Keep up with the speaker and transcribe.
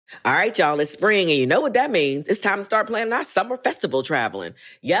All right, y'all, it's spring, and you know what that means. It's time to start planning our summer festival traveling.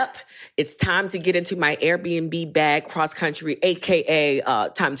 Yep, it's time to get into my Airbnb bag cross-country, a.k.a.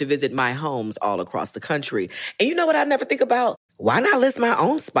 Time to visit my homes all across the country. And you know what I never think about? Why not list my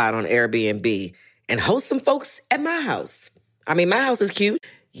own spot on Airbnb and host some folks at my house? I mean, my house is cute.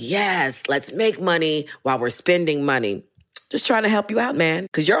 Yes, let's make money while we're spending money. Just trying to help you out, man,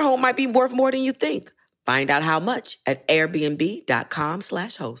 because your home might be worth more than you think. Find out how much at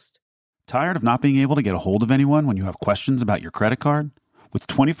airbnb.com/host. Tired of not being able to get a hold of anyone when you have questions about your credit card? With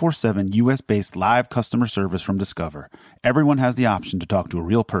 24/7 U.S.-based live customer service from Discover, everyone has the option to talk to a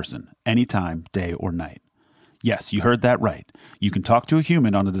real person anytime, day or night. Yes, you heard that right. You can talk to a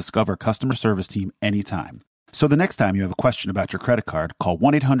human on the Discover customer service team anytime. So the next time you have a question about your credit card, call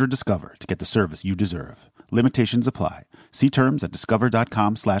 1-800-DISCOVER to get the service you deserve. Limitations apply. See terms at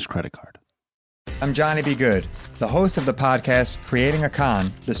discover.com/creditcard. I'm Johnny B. Good, the host of the podcast Creating a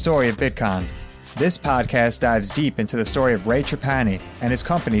Con, the story of Bitcoin. This podcast dives deep into the story of Ray Trapani and his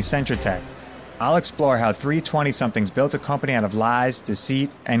company Centratech. I'll explore how three 20-somethings built a company out of lies,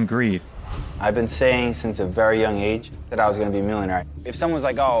 deceit, and greed. I've been saying since a very young age that I was going to be a millionaire. If someone's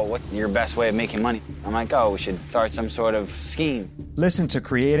like, oh, what's your best way of making money? I'm like, oh, we should start some sort of scheme. Listen to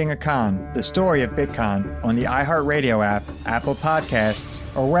Creating a Con, the story of Bitcoin on the iHeartRadio app, Apple Podcasts,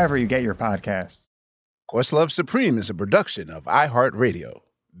 or wherever you get your podcasts. Questlove Supreme is a production of iHeartRadio.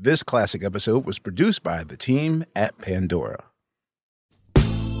 This classic episode was produced by the team at Pandora.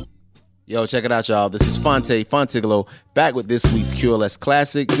 Yo, check it out, y'all. This is Fonte Fontiglo back with this week's QLS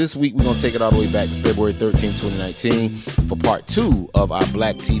Classic. This week, we're going to take it all the way back to February 13, 2019 for part 2 of our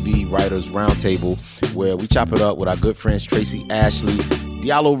Black TV Writers Roundtable, where we chop it up with our good friends Tracy Ashley,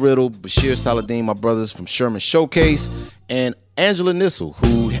 Diallo Riddle, Bashir Saladin, my brothers from Sherman Showcase, and Angela Nissel,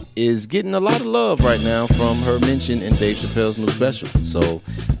 who is getting a lot of love right now from her mention in Dave Chappelle's new special. So,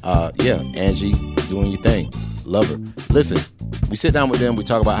 yeah, Angie, doing your thing. Love her. Listen, we sit down with them, we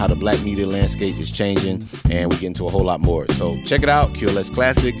talk about how the black media landscape is changing, and we get into a whole lot more. So check it out, QLS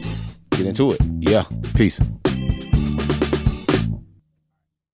Classic. Get into it. Yeah, peace.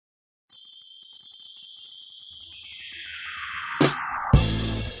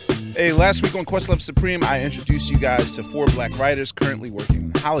 Hey, last week on Questlove Supreme, I introduced you guys to 4 black writers currently working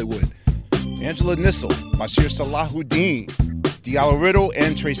in Hollywood. Angela Nissel, Bashir Salahuddin, Diallo Riddle,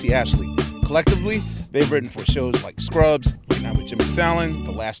 and Tracy Ashley. Collectively, they've written for shows like Scrubs, Late Night with Jimmy Fallon,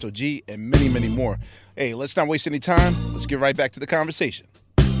 The Last OG, and many, many more. Hey, let's not waste any time. Let's get right back to the conversation.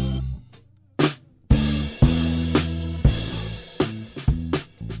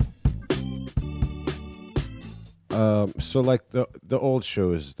 So like the old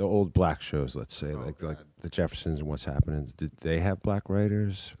shows, the old black shows, let's say, like the Jeffersons and What's Happening. Did they have black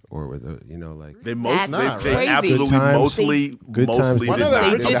writers, or were the they crazy. absolutely mostly Good times. did Why not.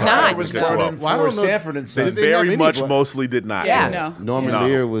 not? They did not. Was brought in Well, I don't for know. Sanford and Son. They very much mostly did not. Yeah, no. Norman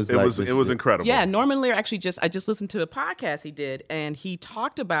Lear was it like was it was incredible. Yeah, Norman Lear actually I just listened to a podcast he did, and he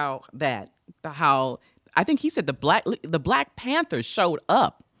talked about that, how I think he said the Black Panthers showed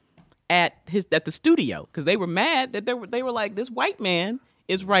up at the studio because they were mad that they were like, this white man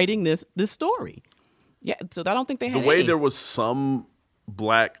is writing this story. Yeah, so I don't think they had The way any. there was some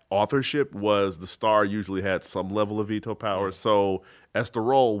black authorship was the star usually had some level of veto power. So Esther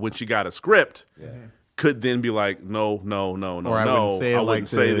Roll, when she got a script, could then be like, no, Or I wouldn't say it I like wouldn't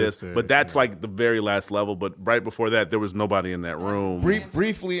say this, this. or- But that's like the very last level. But right before that, there was nobody in that room.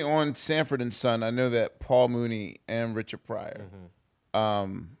 Briefly on Sanford and Son, I know that Paul Mooney and Richard Pryor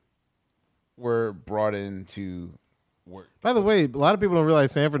were brought in to work. By the way, a lot of people don't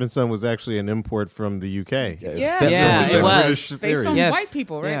realize Sanford and Son was actually an import from the UK. Yeah, it was. British Based series. on Yes. white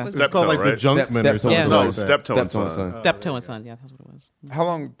people, right? Yeah. Was It's called like the right? Junkman or something Yeah. No, like that. Steptoe and Son. Steptoe and Son. Yeah, that's what it was. How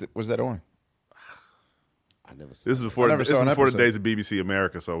long was that on? This is before I never saw an the episode. days of BBC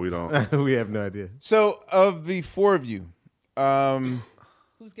America, so we don't. We have no idea. So, of the 4 of you,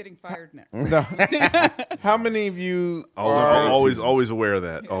 who's getting fired next? no, how many of you always aware of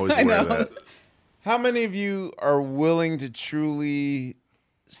that. Always aware of that. How many of you are willing to truly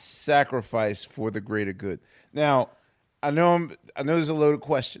sacrifice for the greater good? Now, I know there's a loaded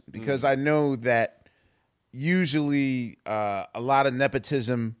question because I know that usually a lot of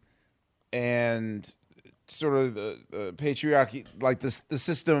nepotism and sort of the patriarchy, like the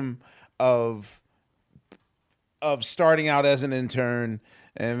system of starting out as an intern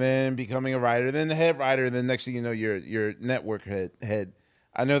and then becoming a writer, then the head writer, and then next thing you know, you're network head.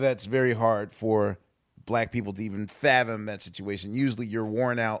 I know that's very hard for black people to even fathom that situation. Usually you're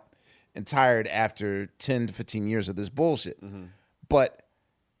worn out and tired after 10 to 15 years of this bullshit. But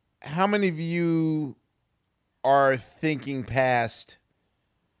how many of you are thinking past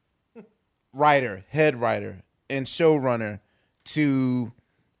writer, head writer, and showrunner to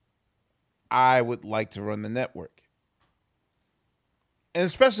I would like to run the network. And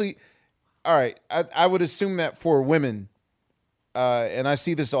especially, all right, I would assume that for women, and I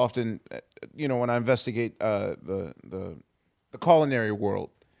see this often, when I investigate the culinary world,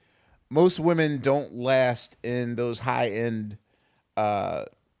 most women don't last in those high-end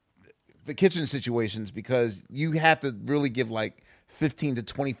the kitchen situations because you have to really give like 15 to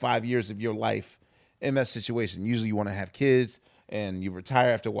 25 years of your life in that situation. Usually you want to have kids and you retire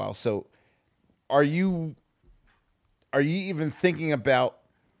after a while. So are you even thinking about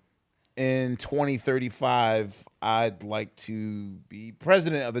in 2035, I'd like to be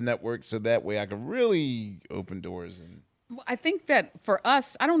president of the network so that way I can really open doors? And I think that for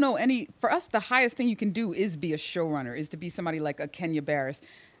us, I don't know for us, the highest thing you can do is be a showrunner, is to be somebody like a Kenya Barris.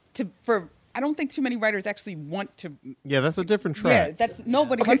 I don't think too many writers actually want to. Yeah, that's a different track. Yeah,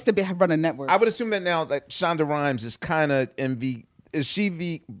 nobody wants to run a network. I would assume that now that Shonda Rhimes is kind of is she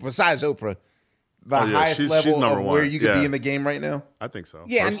besides Oprah, the highest level of where you could be in the game right now? I think so.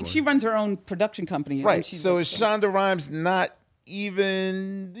 Yeah, and she runs her own production company. Right. So is Shonda Rhimes not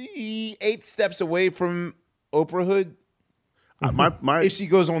even 8 steps away from Oprahhood? If she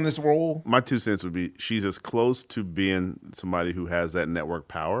goes on this role? My 2 cents would be she's as close to being somebody who has that network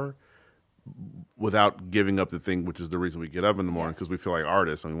power without giving up the thing, which is the reason we get up in the morning, because we feel like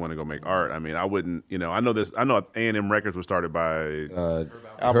artists and we want to go make art. I mean, I wouldn't, I know A&M Records was started by Herb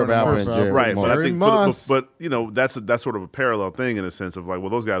Alpert and Jerry right, Moss. but I think, that's sort of a parallel thing in a sense of like, well,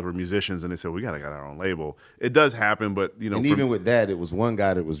 those guys were musicians and they said we gotta get our own label. It does happen, but and even with that, it was one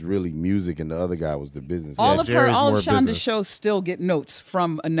guy that was really music and the other guy was the business. All of Shonda's shows still get notes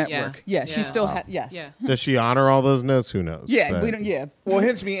from a network. Yeah, she still yes. Yeah. Does she honor all those notes? Who knows? Yeah, we don't. Yeah. Well,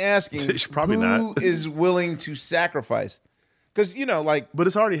 hence me asking, probably who is willing to sacrifice? Because but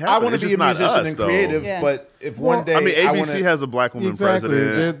it's already happened. I want to be a musician and creative, but if one day, ABC has a black woman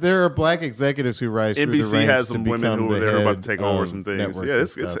president. There are black executives who rise. NBC has some women who are about to take over some things. Yeah,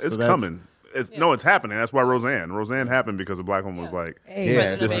 it's coming. It's happening. That's why Roseanne happened because a black woman was like,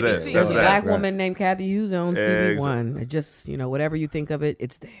 this is it. There's a black woman named Kathy Hughes owns TV One. It just whatever you think of it,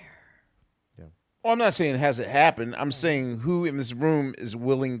 it's there. Well, I'm not saying it hasn't happened. I'm saying who in this room is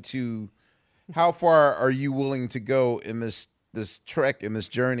willing to. How far are you willing to go in this trek, in this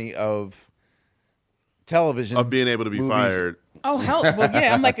journey of television, of being able to be fired? Oh hell, well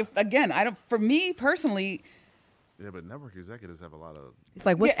yeah. I'm like, for me personally. Yeah, but network executives have a lot of. It's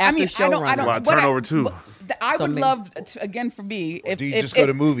like what's after showrunner? A lot of turnover too. I would love to, again for me. Do you just go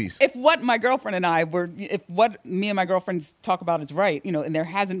to movies? If what my girlfriend and I were, if what me and my girlfriends talk about is right, and there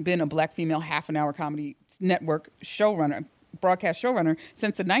hasn't been a black female half-an-hour comedy network showrunner, broadcast showrunner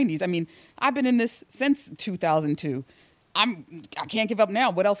since the 90s. I mean, I've been in this since 2002. I can't give up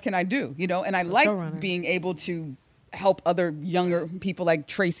now. What else can I do? And I like being able to help other younger people like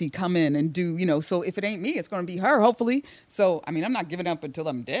Tracy come in and do, so if it ain't me, it's going to be her, hopefully. So, I mean, I'm not giving up until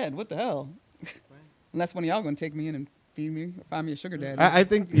I'm dead. What the hell? Unless one of y'all going to take me in and feed me or find me a sugar daddy. I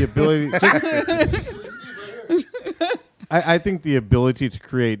think the ability... I think the ability to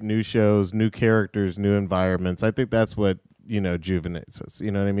create new shows, new characters, new environments, I think that's what, juvenates us.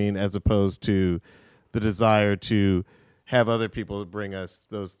 You know what I mean? As opposed to the desire to have other people bring us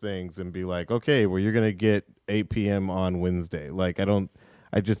those things and be like, okay, well, you're going to get 8 p.m. on Wednesday. Like, I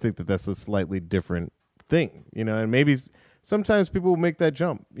just think that that's a slightly different thing, and maybe sometimes people will make that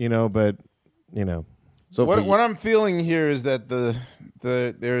jump, but. So what I'm feeling here is that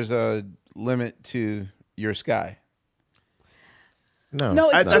there's a limit to your sky. No,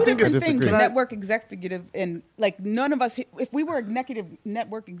 it's two different things. A network executive and none of us. If we were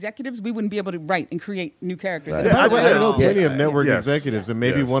network executives, we wouldn't be able to write and create new characters. Right. I know plenty of network executives, and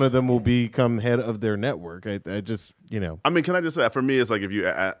maybe one of them will become head of their network. I just, I mean, can I just say, for me, it's like if you.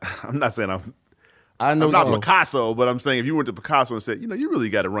 I'm not saying I'm not Picasso, but I'm saying if you went to Picasso and said, you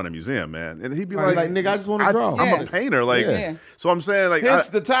really got to run a museum, man, and he'd be like, nigga, I just want to draw. I'm a painter, so I'm saying, hence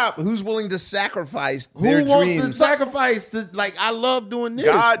the top. Who's willing to sacrifice their dreams? Who wants to sacrifice to I love doing this.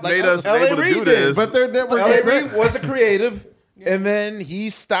 God made us able to do this, but L.A. Reid was a creative, and then he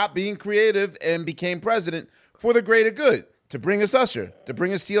stopped being creative and became president for the greater good, to bring us Usher, to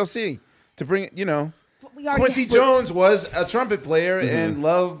bring us TLC, to bring Quincy Jones was a trumpet player and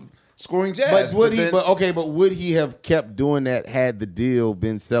loved scoring jazz. But would he have kept doing that had the deal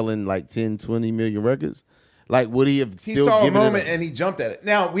been selling like 10, 20 million records? Like, would he have still saw a moment and he jumped at it.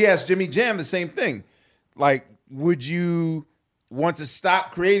 Now, we asked Jimmy Jam the same thing. Like, would you want to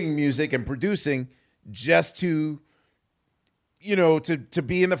stop creating music and producing just to to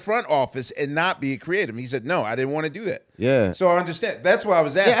be in the front office and not be a creative. He said, no, I didn't want to do that. Yeah. So I understand. That's why I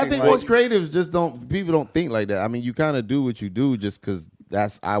was asking. Yeah, I think most creatives just people don't think like that. I mean, you kind of do what you do just because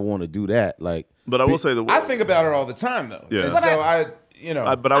I want to do that. Like, but I will say I think about it all the time though. Yeah. And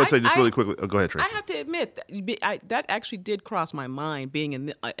so but I would say just really quickly. Go ahead, Tracy. I have to admit that actually did cross my mind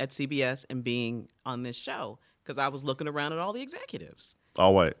being at CBS and being on this show because I was looking around at all the executives.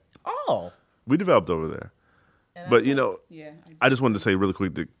 All white. Oh. We developed over there. But, I just wanted to say really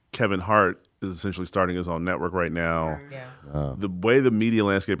quick that Kevin Hart is essentially starting his own network right now. Yeah. The way the media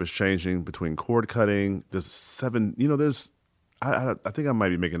landscape is changing between cord cutting, I think I might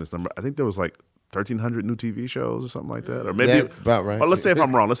be making this number. I think there was like 1,300 new TV shows or something like that. Or maybe that's about right. Well, let's say if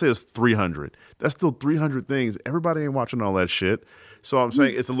I'm wrong. Let's say it's 300. That's still 300 things. Everybody ain't watching all that shit. So I'm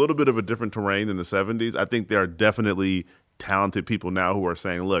saying it's a little bit of a different terrain than the 70s. I think there are definitely talented people now who are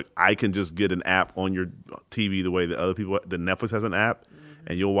saying, look, I can just get an app on your TV the way that other people, the Netflix has an app,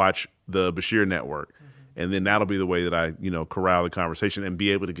 and you'll watch the Bashir Network. And then that'll be the way that I, corral the conversation and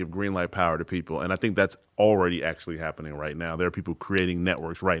be able to give green light power to people. And I think that's already actually happening right now. There are people creating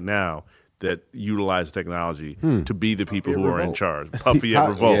networks right now that utilize technology to be the people who are in charge. Puffy at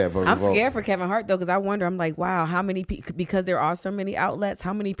Revolt. I'm scared for Kevin Hart though, because I wonder. I'm like, wow, how many because there are so many outlets.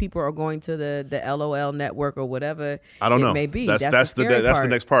 How many people are going to the LOL network or whatever? I don't know. It may be. That's the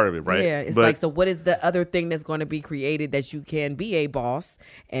next part of it, right? Yeah, it's like, so what is the other thing that's going to be created that you can be a boss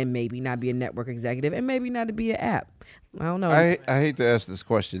and maybe not be a network executive and maybe not to be an app? I don't know. I hate to ask this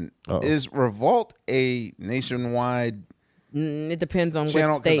question. Is Revolt a nationwide? It depends on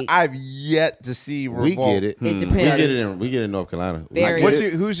channel, which state. I've yet to see Revolt. We get it. It depends. We get it in North Carolina.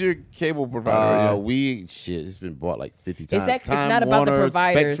 Who's your cable provider? It's been bought like 50 times. It's not about the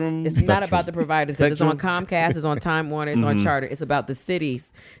providers. It's not about the providers because it's on Spectrum. Comcast, it's on Time Warner, it's on Charter. It's about the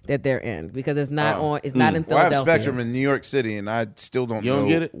cities that they're in because it's not on. It's not in Well, I have Philadelphia. Spectrum in New York City, and I still don't You know don't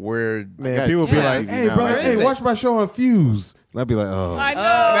get it? where. Man, people be like, "Hey, brother, hey, watch my show on Fuse," and I'd be like, "Oh, I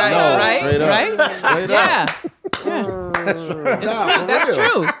know, right? Straight Yeah. up. It's true. That's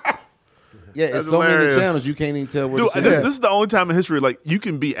true. Yeah, That's it's so hilarious. many channels you can't even tell what Dude, this is the only time in history like you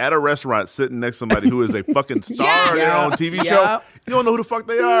can be at a restaurant sitting next to somebody who is a fucking star in their own TV show. You don't know who the fuck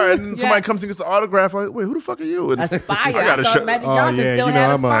they are, and somebody comes and gets an autograph. Like, wait, who the fuck are you? And Aspire. I got a thought show. Magic Johnson still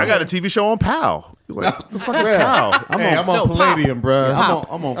had Aspire. I got a TV show on PAL. You're like, what the fuck is PAL? I'm on Palladium, bro.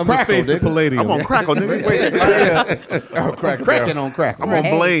 I'm on the face of Palladium. I'm on Crackle, nigga. cracking on crackle. I'm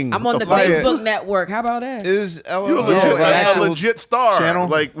on Bling. I'm on the Facebook network. How about that? Is You're LOL a legit star, channel?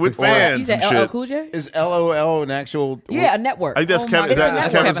 like with You fans said and LL shit. Cool J? Is LOL an actual? Yeah, a network. I think that's Kevin. Is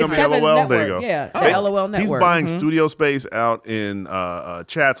Kevin's gonna be Kevin's LOL? There you network. go. Yeah, Hey, LOL network. He's buying studio space out in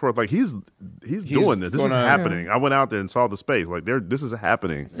Chatsworth. Like he's doing this. This is happening. I went out there and saw the space. Like this is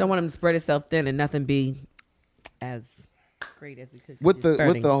happening. Don't want him to spread itself thin and nothing be as great as it could. With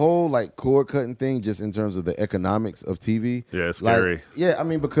the whole like cord cutting thing, just in terms of the economics of TV. Yeah, it's scary. Like, yeah, I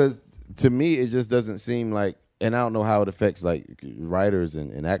mean, because to me it just doesn't seem like, and I don't know how it affects like writers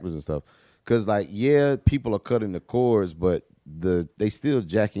and actors and stuff. Because like, yeah, people are cutting the cords, but they still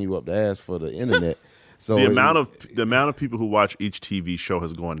jacking you up the ass for the internet. So the amount of people who watch each TV show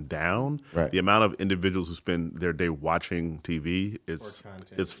has gone down. Right. The amount of individuals who spend their day watching TV is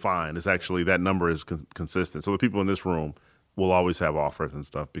fine. It's actually, that number is consistent. So the people in this room will always have offers and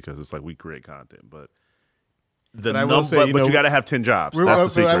stuff because it's like we create content, but I will say, you got to have 10 jobs. That's the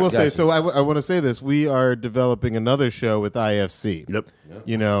secret. I will say, so I want to say this: we are developing another show with IFC. Yep.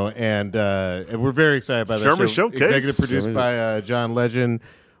 You know, and we're very excited about that Sherman show. Showcase. Executive produced by John Legend,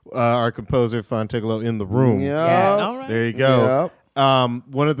 our composer Fontegolo in the room. Yeah. All right. There you go.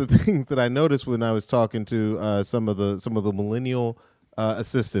 One of the things that I noticed when I was talking to some of the millennial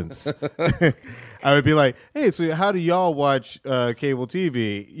assistants, I would be like, "Hey, so how do y'all watch cable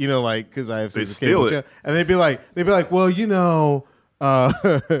TV?" You know, like because I have They cable steal it. channel. And they'd be like, "Well, you know."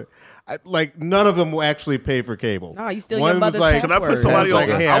 Like none of them will actually pay for cable. No, you steal One your was mother's like, Can I put somebody on?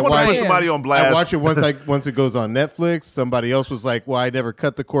 Hey, I want to put somebody on blast. I watch it once it goes on Netflix. Somebody else was like, "Well, I never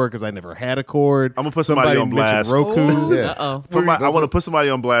cut the cord because I never had a cord." I'm gonna put somebody on mentioned blast. Roku. Yeah. Uh-oh. I want to put somebody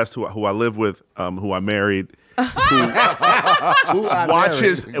on blast who I live with, who I married, who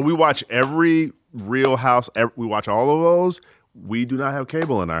watches, and we watch every Real House. We watch all of those. We do not have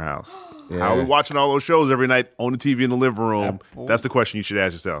cable in our house. How are we watching all those shows every night on the TV in the living room? That's the question you should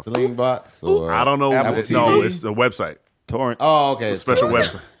ask yourself. Slingbox or I don't know. Apple No, TV? it's the website. Torrent. Oh, okay. A special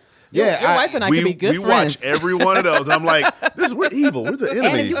website. Your wife and I could be good we friends. watch every one of those, and I'm like, we're evil. We're the enemy.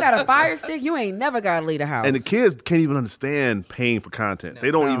 And if you got a fire stick, you ain't never gotta leave the house. And the kids can't even understand paying for content.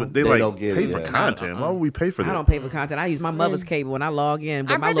 They don't even. They like don't get pay it, for yeah. content. Why would we pay for that? I don't pay for content. I use my mother's cable when I log in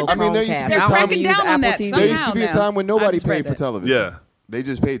with I my read little that- I mean, there used to Chromecast. be a I don't time- even use Cracking down on Apple that TV. There used to be a Somehow time when now. I nobody just read paid for that. television. Yeah. They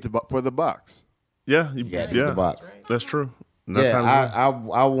just paid for the box. Yeah, Yeah, the box. That's true. And that's Yeah, how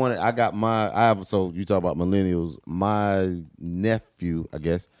I wanted. I got my. I have. So you talk about millennials. My nephew, I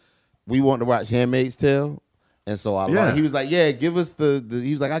guess, we wanted to watch *Handmaid's Tale*, and so he was like, "Yeah, give us the."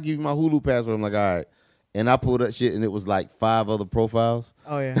 He was like, "I'll give you my Hulu password." I'm like, "All right." And I pulled up shit, and it was like 5 other profiles.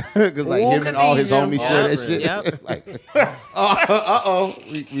 Oh yeah, because like him and all his homies share that shit. Yep. Like,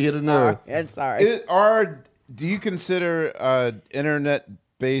 we hit a nerve. I'm sorry. Do you consider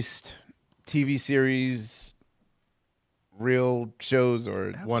internet-based TV series real shows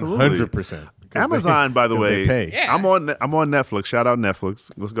or 100%. Amazon, by the way, they pay. I'm on Netflix. Shout out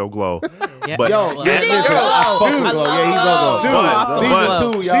Netflix. Let's go Glow. Yeah. But Yo, Glow. yeah, Dude, listen, Glow. fuck I with Glow. love Yeah, he's on Glow. Glow. Awesome.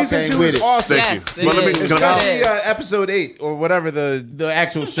 Season 2, y'all Season came 2 with is it. awesome. Yes, But let me- it is. can I- It is. Episode 8 or whatever The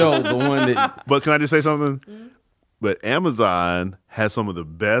actual show, the one that But can I just say something? But Amazon has some of the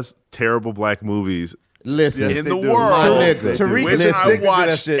best terrible black movies listen in the they do. world. Nigga. Tariq Which is I addicted to that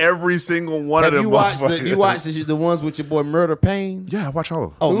watched shit. every single one have of them. you watched motherfuckers. the ones with your boy Murder Pain? Yeah, I watch all of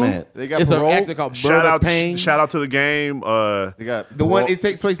them. Oh man, They got it's Parole? an actor called Shout Murder out, Pain. shout out to the game. They got the one Parole. it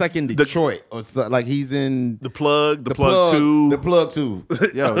takes place like in Detroit or so, like he's in The Plug 2. The Plug 2.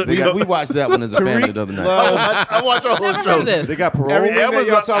 Yo, they got we watched that one as a family the other night. I watch all those Never heard of shows. this. They got Parole. Everything that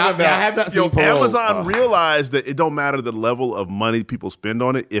y'all talking I about. have not seen Parole. Amazon realized that it don't matter the level of money people spend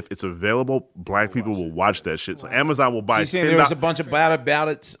on it. If it's available, black people will watch that shit. So Amazon will buy So you're saying there was a $10. bunch of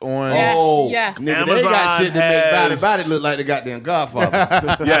ballots on. Yes, Oh, yes. nigga, they Amazon got shit that make has- Body look like the goddamn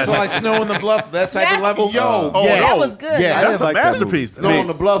Godfather. Yes. So like Snow on the Bluff, that type Yes. of level. Yo, Oh, yes. no. That was good. Yeah, That's a like that masterpiece. Snow on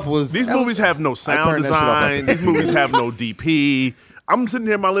the Bluff was These movies have no sound turned that shit off design. after These movies have no DP. I'm sitting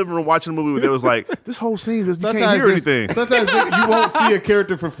here in my living room watching a movie where there was like, this whole scene, you can't hear anything. Sometimes you won't see a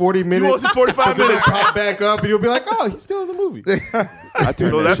character for 40 minutes. won't see 45 but then minutes. they pop back up, and you'll be like, "Oh, he's still in the movie." I turned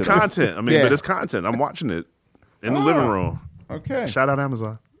So that that's shit off. content. I mean, Yeah. but it's content. I'm watching it in the living room. Okay. Shout out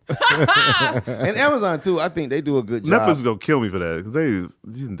Amazon. and Amazon too. I think they do a good job. Netflix is gonna kill me for that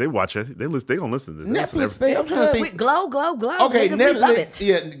because they watch it. They gonna listen to this. Netflix, I'm trying to Good. think. Glow. Okay, Niggas, we love Netflix. it.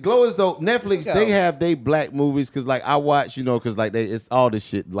 Yeah, Glow is dope. Netflix, Go. they have they black movies because like I watch, because like it's all this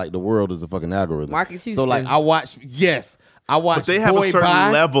shit. Like the world is a fucking algorithm. Marcus So like Houston. I watch. Yes, I watch. But they have Boy a certain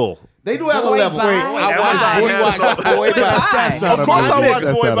Bye. level. They do have a Boy level. Bye. I Amazon watch has Boy Bye. Not Of a course, I movie. watch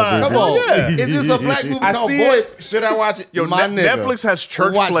That's Boy not a Bye. movie. Come on, Yeah. is this a black movie I called see Boy? it. Should I watch it? Yo, My nigga. Netflix has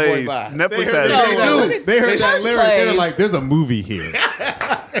church Watch Boy plays. Bye. Netflix They heard has. they heard that lyric. They're plays. like, "There's a movie here."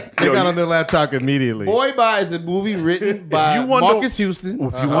 They Yo, got you- on their laptop immediately. Boy Bye is a movie written by you wonder- Marcus Houston. If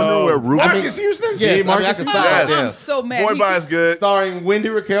you wonder where Ruben, Marcus Houston? Yes, Yeah, Marcus I can Houston. start right Yes. there. I'm so mad. Boy Bye is good. Starring Wendy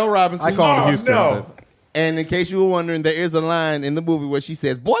Raquel Robinson. I call him Houston. no. And in case you were wondering, there is a line in the movie where she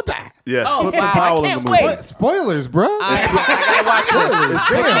says, "Boy Bye." Yes. Oh, Clifton wow. Powell I in can't the movie. wait. What? Spoilers, bro. I gotta watch this. It's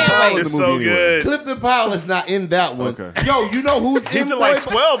Clifton can't Powell in wait. the It's movie so anyway. good. Clifton Powell is not in that one. Okay. Yo, you know who's He's in in like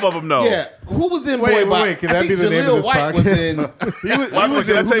Boy Bye? 12 of them, though. Yeah, who was in Wait, Boy wait, Bye? wait. Can I that be think the name Jaleel of this White was podcast? in. Why was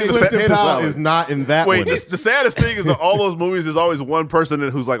can I in tell you the Clifton sad- Powell is not in that Wait, one. the saddest thing is that all those movies, there's always one person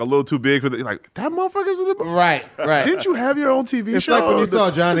who's like a little too big for the, like, that motherfucker's in the movie. Right. Didn't you have your own TV It's show? like when you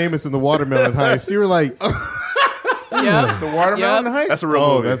saw John Amos in the Watermelon Heist. You were like, Yep. The Watermelon Yep. Heist? That's a real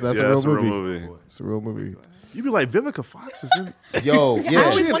 "Oh, movie. that's Yeah, a real movie. movie. It's a real movie." You'd be like, Vivica Fox is in. Yo, I yeah.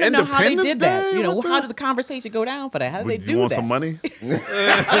 always She in want to know how they Independence did that. Day? You know, What how the- did the conversation go down for that? How did they do You want that? some money?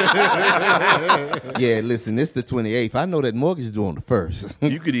 Yeah, listen, it's the 28th. I know that mortgage is due on the 1st.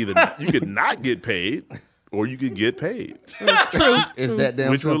 You could not get paid, or you could get paid. It's that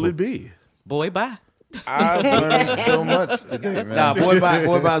damn Which simple. will it be? Boy, bye. I've learned so much today, man. Nah, Boy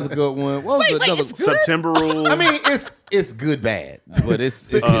Bye's a good one. What was another? September Rule. I mean, it's good bad, but it's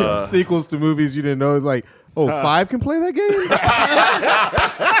Sequels to movies you didn't know. Like, oh, 5 can play that game?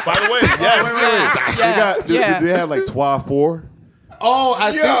 By the way, yes. Yeah. Did they have like Twa 4? oh,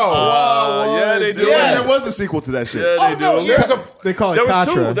 I think yeah, they do. Yeah, Yes. there was a sequel to that shit. Yeah, they do. no, There's a They call it There was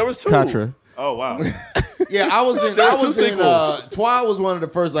Contra. two. There was two. Contra. Oh wow. Yeah, I was in. There were I two was in. sequels. Twa was one of the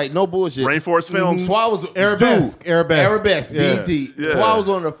first. Like, no bullshit. Rainforest Films. Twa was Arabesque. Arabesque. Yeah. BET. Yeah. Twa was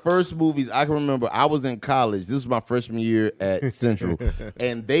one of the first movies I can remember. I was in college. This was my freshman year at Central,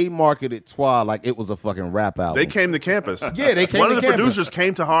 and they marketed Twa like it was a fucking rap album. They came to campus. Yeah, they came One to of the campus. producers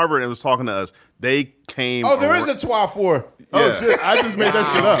came to Harvard and was talking to us. They came. Oh, there is around- a Twa 4. Oh Yeah. shit! I just made that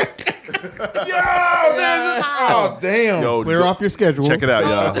shit up. Yo, there's a. Oh, damn. Yo, Clear off your schedule. Check it out, Oh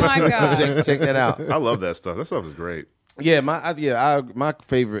y'all. my god. check that out. I love that stuff. That stuff is great. Yeah, my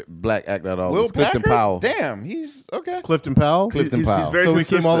favorite black actor at all Will is Clifton Packer? Powell. Damn, he's okay. Clifton Powell? Clifton Powell. He's very So we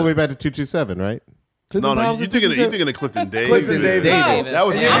came all the consistent. way back to 227, right? Clifton No, Powell's you're in thinking 227? of Clifton Davis. Clifton Davis. That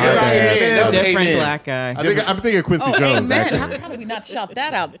was Different Amen. black guy. I'm thinking Quincy Oh, Jones. amen. Actually. How did we not shout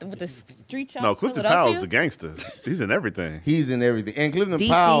that out with the street shot? No, Clifton Powell's the gangster. He's in everything. He's in everything. And Clifton DC's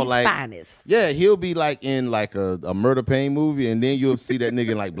Powell, like, finest. yeah, he'll be like in like a Murder Pain movie, and then you'll see that nigga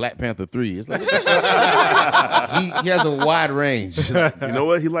in like Black Panther 3. It's like he has a wide range. You know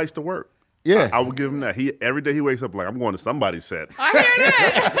what? He likes to work. Yeah. I will give him that. Every day he wakes up like, I'm going to somebody's set. I hear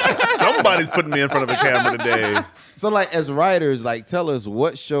that. Somebody's putting me in front of a camera today. So, like, as writers, like, tell us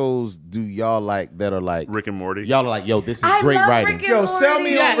what shows do y'all like that are like Rick and Morty. y'all are like, yo, this is I great love writing. Rick and Yo, sell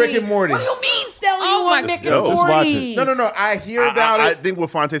me Yes. on Rick and Morty. What do you mean sell you Oh, on my Rick and God. Morty? Just watch it. No. I hear about I it. think what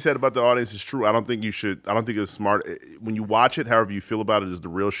Fonte said about the audience is true. I don't think you should. I don't think it's smart. When you watch it, however you feel about it is the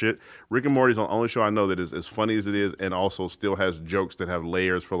real shit. Rick and Morty is the only show I know that is as funny as it is, and also still has jokes that have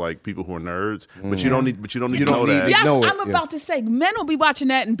layers for like people who are nerds. But you don't need. But you don't need to know that. Yes, know it, I'm yeah. about to say, men will be watching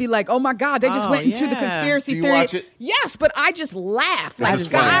that and be like, "Oh my God, they just Oh, went into the yeah. conspiracy Do you theory." watch it? Yes, but I just laugh. Like is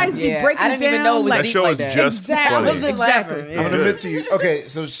funny. guys be Yeah, breaking I didn't it down. even know it was like, That show like is that. just Exactly. funny. I was just Exactly. laughing. I'm gonna good. admit to you. Okay,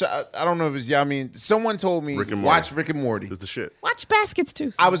 so I don't know if it's I mean, someone told me Rick and Morty. watch Rick and Morty. It's the shit. Watch Baskets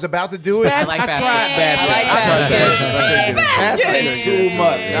too. I was about to do it. I like Baskets. That's too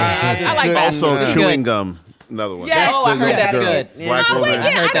much. I like that. Also, It's chewing good. gum. Another one. Yes. Oh, I heard that's Girl. good. Black Oh, woman. wait, yeah,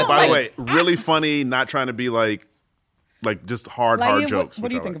 I heard don't that's By the like- way, really funny. Not trying to be like just hard Laia, jokes. What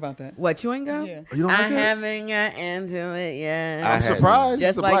do you which I think like. about that? What, chewing gum? Yeah. You don't I like it? haven't got into it yet. I I'm had- surprised. Just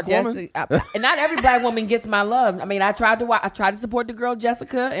It's a like black woman. Jessica, and not every black woman gets my love. I mean, I tried to support the girl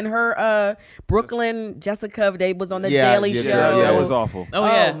Jessica and her Brooklyn Jessica. They was on the Yeah, Daily yeah, Show. That was awful. Oh,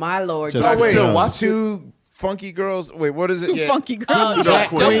 yeah. my lord! Just- Oh Jessica. wait, Still watch two funky girls. Wait, what is it? Two funky girls. Two Dope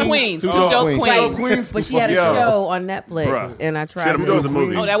Queens. Queens. Two Two dope Queens. Queens. Queens. But she had a Yo. show on Netflix, Bruh. and I She tried. had a- it was a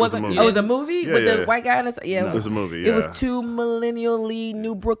movie. Oh, that It was a wasn't- movie. Oh, it was a movie Yeah, with yeah, the yeah. white guy. In the, yeah, It was a movie, It was yeah. too millennially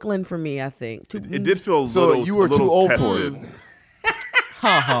New Brooklyn for me. I think. Too, It did feel So little, you were a little too old for tested.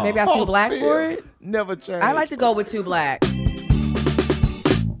 it. maybe I too black for it. Never change. I like to go with too black.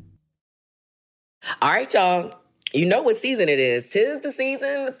 All right, y'all. You know what season it is. 'Tis the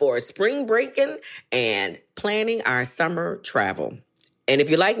season for spring breaking and planning our summer travel. And if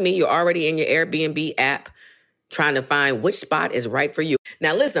you're like me, you're already in your Airbnb app trying to find which spot is right for you.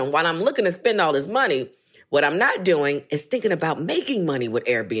 Now, listen, while I'm looking to spend all this money, what I'm not doing is thinking about making money with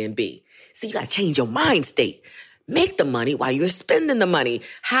Airbnb. See, you got to change your mind state. Make the money while you're spending the money.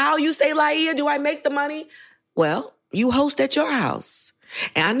 How, you say, Laia, do I make the money? Well, you host at your house.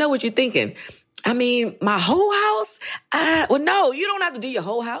 And I know what you're thinking. I mean, my whole house? Well, no, you don't have to do your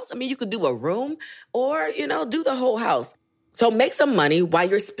whole house. I mean, you could do a room or, do the whole house. So make some money while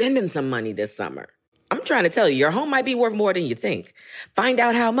you're spending some money this summer. I'm trying to tell you, your home might be worth more than you think. Find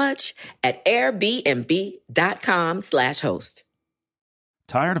out how much at airbnb.com/host.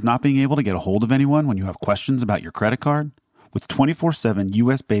 Tired of not being able to get a hold of anyone when you have questions about your credit card? With 24/7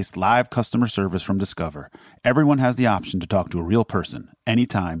 U.S.-based live customer service from Discover, everyone has the option to talk to a real person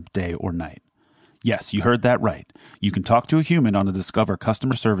anytime, day or night. Yes, you heard that right. You can talk to a human on the Discover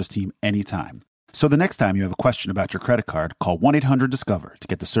customer service team anytime. So the next time you have a question about your credit card, call 1-800-DISCOVER to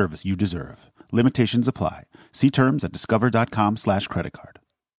get the service you deserve. Limitations apply. See terms at discover.com/creditcard.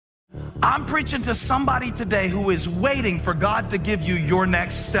 I'm preaching to somebody today who is waiting for God to give you your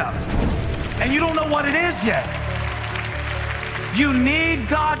next step. And you don't know what it is yet. You need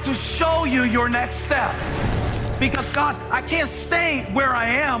God to show you your next step. Because God, I can't stay where I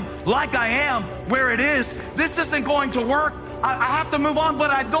am, like I am, where it is. This isn't going to work. I have to move on,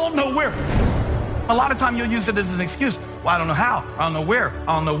 but I don't know where. A lot of time you'll use it as an excuse. Well, I don't know how. I don't know where.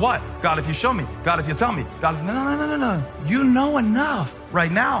 I don't know what. God, if you show me. God, if you tell me. God, if... No. You know enough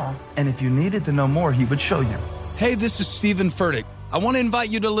right now. And if you needed to know more, he would show you. Hey, this is Stephen Furtick. I want to invite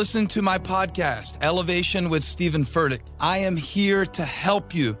you to listen to my podcast, Elevation with Stephen Furtick. I am here to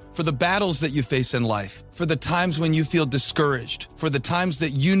help you for the battles that you face in life, for the times when you feel discouraged, for the times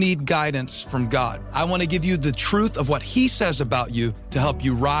that you need guidance from God. I want to give you the truth of what he says about you to help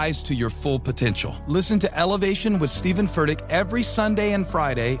you rise to your full potential. Listen to Elevation with Stephen Furtick every Sunday and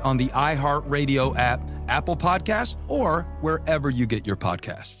Friday on the iHeartRadio app, Apple Podcasts, or wherever you get your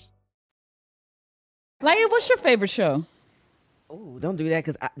podcasts. Laia, what's your favorite show? Oh, don't do that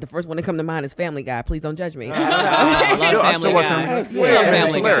because the first one that come to mind is Family Guy. Please don't judge me. I still watch Family Guy.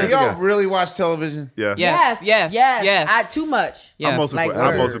 Family Guy. Do y'all really watch television? Yeah. Yes. Too much. I'm mostly Like,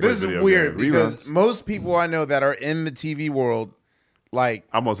 I'm mostly This is play video weird games. because Reruns. most people I know that are in the TV world Like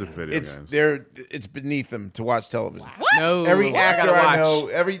I'm mostly for video it's games. it's beneath them to watch television. What? No, Every I actor gotta I watch.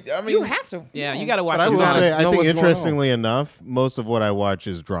 know, I mean, You have to. Yeah, you got to watch. But I it. will say, I know think what's going on. interestingly enough, most of what I watch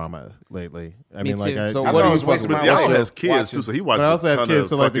is drama lately. I Me mean, like, too. So I what know are I you was wasting fucking my with? Diallo life has kids watching. too, so he but watches. I also a have ton kids, of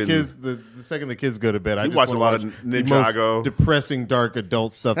so like the fucking- kids, the second the kids go to bed, I You just watch wanna a lot of the most Ninjago. depressing, dark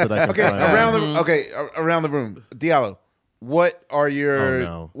adult stuff that I can Okay, find. around the room, Diallo. What are your Oh,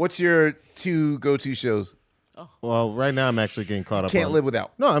 no. what's your 2 go-to shows? Well, right now I'm actually getting caught up. Can't on, live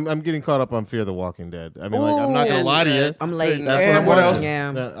without. No, I'm getting caught up on Fear the Walking Dead. I mean, like, I'm not gonna Ooh, lie to you. I'm late. That's what And I'm what watching. else?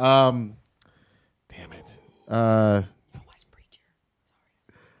 Yeah. Damn it.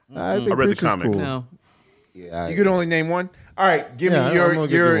 I think I read the Preacher's comic. cool. No. Yeah, You could only name one. All right, give Yeah, me I'm your gonna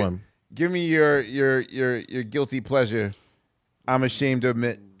give you one. give me your guilty pleasure. I'm ashamed to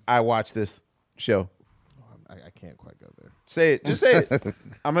admit I watched this show. I can't quite go there. Say it. Just say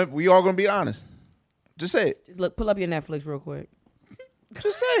it. We all gonna be honest. Just say it. Just look, pull up your Netflix real quick.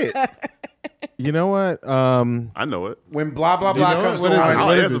 Just say it. You know what? I know it. When blah blah blah know comes what is it? on. I'll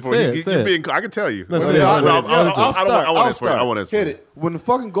What is answer it? for Say you. it, You- say you're it. being, I can tell you. No, I say it. don't What is it? I'll start. I want to answer. Hit it. When the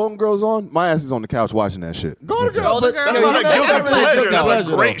fucking Golden Girls on, my ass is on the couch watching that shit. Golden Girls. Golden but- Girls? That's not a that's guilty not really pleasure. That's a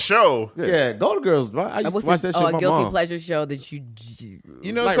pleasure, great though. show. Yeah, Golden Girls. I used to What's watch that shit with a my guilty mom. pleasure show that you?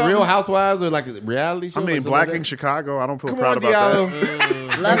 You know Like something? Real Housewives or like a reality show. I like mean, something Black like in that. Chicago. I don't feel Come proud on, about Diallo. that.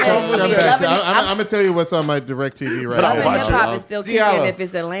 Love I'm gonna tell you what's on my DirecTV right Love now. and watch hip hop it. is still kicking Diallo, if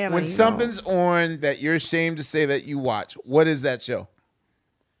it's Atlanta. When you know. something's on that you're ashamed to say that you watch, what is that show?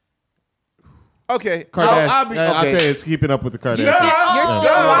 Okay. Kardashian. I'll be- I'll okay. tell you, it's keeping up with the Kardashians. You're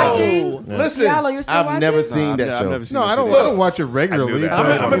still watching. Listen, Diallo, you're still I've watching. never seen that I've show. never seen No, that I don't. shit. I don't watch it regularly. that.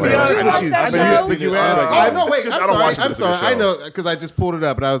 but- I'm gonna be honest with you. That But show? you asked. Oh, Oh no! Wait, because I'm I don't watch sorry. I'm this as a sorry. I show. know because I just pulled it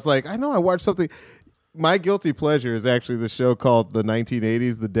up, and I was like, I know I watched something. My guilty pleasure is actually the show called The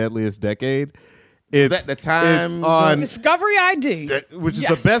 1980s, The Deadliest Decade. It's that the time It's on, Discovery ID. which is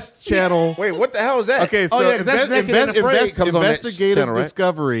Yes. the best channel. wait, what the hell is that? Okay, so yeah, 'cause that's Naked and Afraid comes on that investigative channel, right?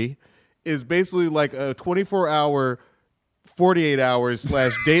 discovery is basically like a 24-hour, 48 hours /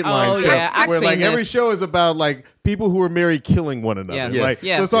 Dateline Oh, show, yeah, I've where like seen every this. show is about like people who are married killing one another. Yes. Like,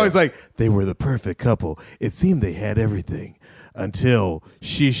 Yes. So it's always like they were the perfect couple. It seemed they had everything until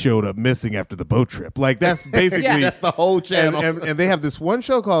she showed up missing after the boat trip. Like that's basically That's the whole channel. and they have this one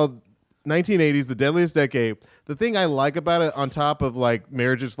show called 1980s, The Deadliest Decade. The thing I like about it, on top of like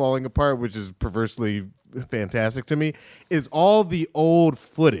marriages falling apart, which is perversely fantastic to me, is all the old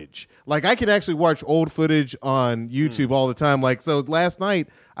footage. Like I can actually watch old footage on YouTube all the time. Like so last night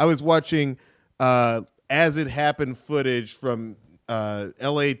I was watching As It Happened footage from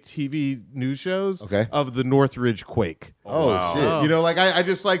LA TV news shows of the Northridge quake. Oh, shit. You know, like I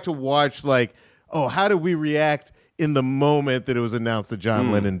just like to watch like, oh, how did we react in the moment that it was announced that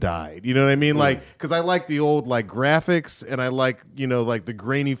John Lennon died? You know what I mean? Like, because I like the old like graphics and I like, you know, like the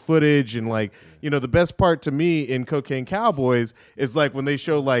grainy footage and like, you know, the best part to me in Cocaine Cowboys is like when they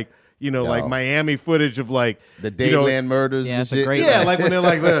show like, you know, like Miami footage of like The you know, Dayland murders Yeah, and it's a shit. great yeah, like when they're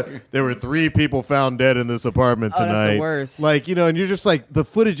like there were 3 people found dead in this apartment Oh, that's the tonight. worst. Like, you know, and you're just like the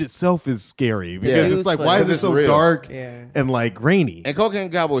footage itself is scary because Yeah. it's like why is it It's so real. dark Yeah. and like grainy? And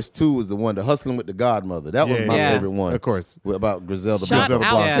Cocaine Cowboys 2 was the one, the Hustling with the Godmother. That was my Yeah. favorite one. Of course. About Griselda Shout Blanco.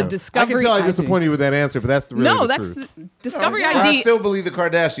 out Yeah. to I Discovery can tell I ID. disappointed you with that answer, but that's the really No, the that's truth. the Discovery I ID. still believe the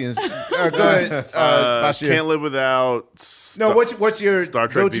Kardashians. Go ahead, Bashir. Can't live without. No, what's your Star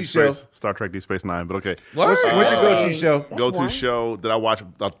Trek go-to Deep show? Space? Star Trek Deep Space Nine. But okay, What's your go-to show? go-to show that I watch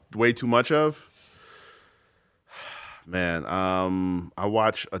way too much of? Man, I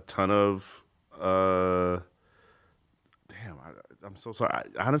watch a ton of. I'm so sorry.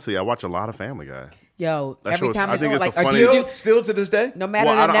 Honestly, I watch a lot of Family Guy. Yo, That every show is- time I think it's on, it's like, the do you funniest- do- Still to this day? no matter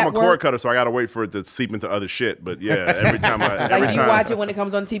Well, the I'm a network. cord cutter, so I got to wait for it to seep into other shit. But yeah, every time Like you watch it when it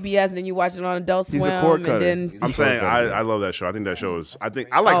comes on TBS, and then you watch it on Adult Swim. He's a cord cutter. And then I'm saying I love that show. I think that show is. I like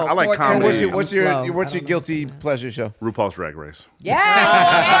cord cutter. comedy. What's slow. your guilty pleasure show? RuPaul's Drag Race. yeah,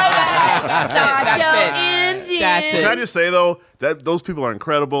 start That's your it. engine. That's Can I it. just say though that those people are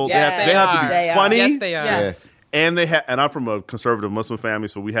incredible. Yes, they have to be they are. funny. Yes, they are. Yes. And and I'm from a conservative Muslim family,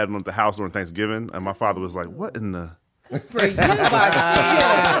 so we had them at the house during Thanksgiving, and my father was like, "What in the For you,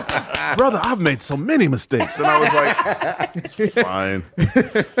 Bashir. brother? I've made so many mistakes," and I was like, "It's fine."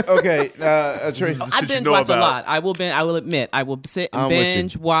 Okay, Tracy. I binge watch a lot. I will admit, I will sit and I'm with you.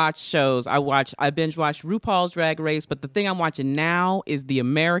 binge watch shows. I binge watch RuPaul's Drag Race, but the thing I'm watching now is The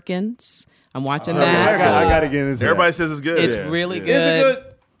Americans. I'm watching that. I got to get into Everybody says it's good. It's Yeah, really yeah. good. Is it good?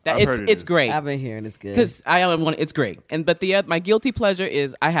 That I've heard it it's is. great. I've been hearing it's good. Because it's great. But my guilty pleasure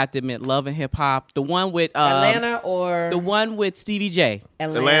is, I have to admit, Love and Hip Hop. The one with Atlanta or the one with Stevie J.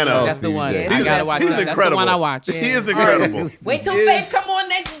 Atlanta. That's the Stevie one. J. I gotta watch He's that. incredible. That's the one I watch. He is incredible. Wait till Is- Faith come on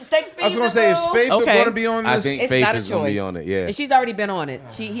next season. I was going to say, is Faith Okay. going to be on this? I think It's Faith not a is going to be choice. on it. Yeah. And she's already been on it.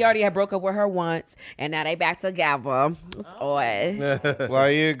 He already had broke up with her once, and now they back together.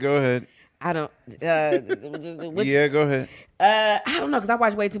 Laia, go ahead. I don't. Yeah, go ahead. I don't know because I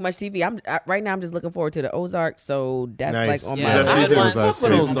watch way too much TV. Right now I'm just looking forward to the Ozark, so that's Nice. like on Yeah. my. Is that season, list.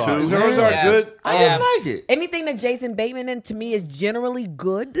 season Ozark. 2? Is Ozark Yeah. good? I didn't like it. Anything that Jason Bateman in to me is generally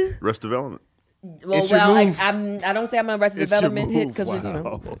good. Rest Development. Well, It's your move. I don't say I'm an Arrested It's your Development hit move. because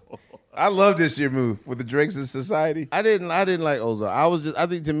Wow. I love this year move with the Drakes in Society. I didn't like Ozark. I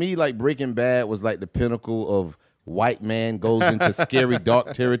think to me, like, Breaking Bad was like the pinnacle of white man goes into scary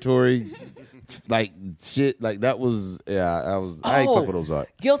dark territory. Like shit, like that was I ain't fuck with Ozark.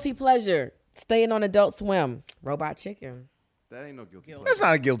 Guilty pleasure. Staying on Adult Swim. Robot Chicken. That ain't no guilty pleasure. That's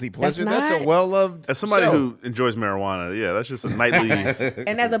not a guilty pleasure. That's a not? well-loved As somebody show. who enjoys marijuana, yeah, that's just a nightly.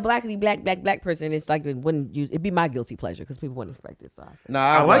 And as a black person, it's like it'd be my guilty pleasure because people wouldn't expect it. So I said. Nah,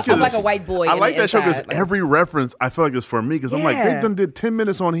 I like I'm it. like a white boy. I in like the that show because inside, like- every reference I feel like is for me because I'm like Yeah. they done did 10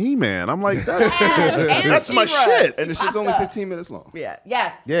 minutes on He-Man. I'm like that's and that's my She-Ra. shit. And the shit's only 15 minutes long. Yeah.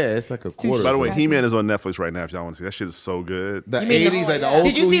 Yes. Yeah, it's like a quarter. By the way, He-Man is on Netflix right now. If y'all want to see that shit is so good. the You mean the- 80s, like the old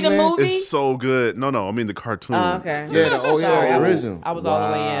Did you school see the He-Man? movie? It's so good. No, I mean the cartoon. Oh, okay. Yeah, Sorry, I was- original. I was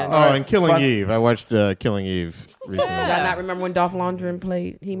all the way in. Oh, and Killing Eve. I watched Killing Eve recently. Did I not remember when Dolph Lundgren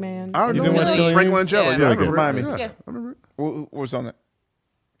played He-Man? I You don't didn't watch know. Killing Frank Eve? Langella. Yeah. Yeah, I remember. Remind me. Yeah, Yeah. I remember. What was on that?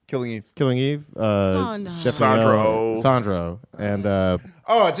 Killing Eve. Killing Eve. Stephanie Sandra Oh. Oh. Sandra Oh. And Oh,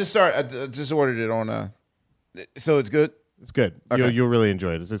 I just ordered it on. So it's good. it's good. Okay. You'll really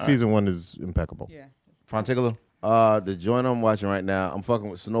enjoy it. Season 1 is impeccable. Yeah. Fine, take a look. The joint I'm watching right now, I'm fucking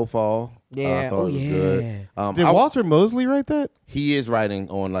with Snowfall. Yeah. I thought it was good. Did Walter Mosley write that? He is writing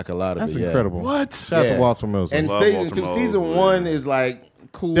on like a lot of That's it. yeah. incredible. What? Shout out Yeah. to Walter Mosley. And Love season Walter 2, season Mosley. 1 is like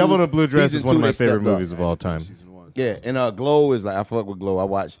cool. Devil in a Blue Dress Season is one of 2, my they favorite stepped up. movies of all time. Yeah, and Glow is like I fuck with Glow. I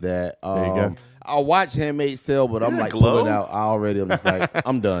watched that. There you go. I watch Handmaid's Tale, but I'm Yeah, like Glow. pulling out. I'm just like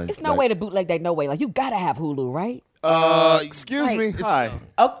I'm done. It's no Like, way to bootleg that. No way. Like you gotta have Hulu, right? Excuse Like- me. Hi.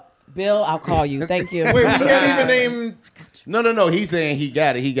 Oh, Bill, I'll call you. Thank you. Wait, we can't even name. No. He's saying he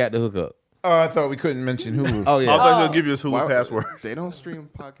got it. He got the hookup. Oh, I thought we couldn't mention Hulu. Oh I yeah. thought they'll give you his Hulu password. They don't stream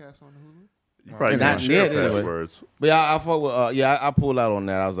podcasts on Hulu. You probably Not can't share yet, anyway. passwords. But yeah, I fuck with. I pulled out on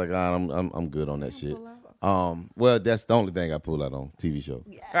that. I was like, I'm good on that shit. Well, that's the only thing I pull out on TV show.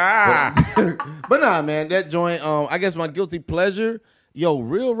 But nah, man, that joint. I guess my guilty pleasure. Yo,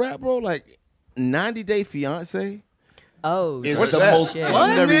 real rap, bro. Like 90 Day Fiance. Oh, Is What's the that? most.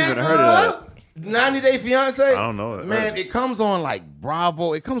 I've never even heard of that. 90 Day Fiance? I don't know it. Man, it comes on like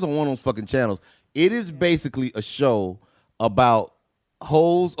Bravo. It comes on one of those fucking channels. It is basically a show about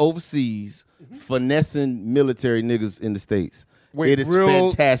hoes overseas finessing military niggas in the States. Wait, it is real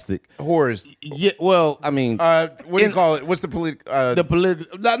fantastic. Whores. Yeah, well, I mean, What do you call it? What's the political? the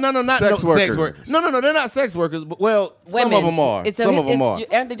political. No, not Sex sex workers. workers. No, they're not sex workers. But well, some Women. of them are. It's a- Some of them it's- are. you-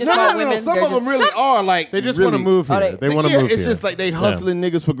 aren't they just no, called no, women? Some They're of them just- really are like. They just really, want to move here. They want to move It's here. just like they hustling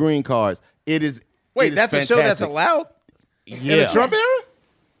niggas for green cards. It is. Wait, it is that's a show that's fantastic. allowed Yeah. in the Trump era.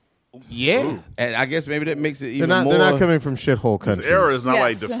 Yeah, and I guess maybe that makes it They're even not. more. They're not coming from shithole countries. This era is not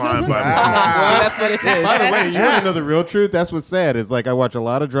like Yes. defined by. That's what it is. By the way, you want to know the real truth? That's what's sad. Is like I watch a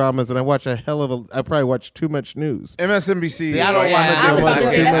lot of dramas and I watch a hell of a. I probably watch too much news. MSNBC. See, I don't Yeah, watch I was too about to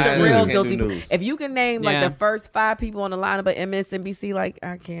much. say, that's I a real can't do guilty. news. If you can name like Yeah. the first 5 people on the lineup at MSNBC, like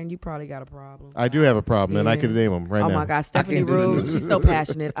I can, you probably got a problem. I do have a problem, and I Yeah. could name them right Oh now. my God, Stephanie can't do the Rue, news. she's so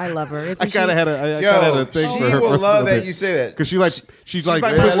passionate. I love her. It's I kind of had a. I Yo, kind of had a thing she for her. will love that you say that. because she like she's like She's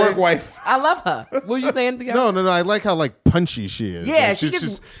like really- my work wife. I love her. What were you saying? Together? No. I like how like punchy she is. Yeah, Like, she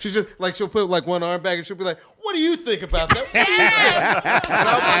she's just like she'll put like one arm back and she'll be like, "What do you think about that?" What do you think?" And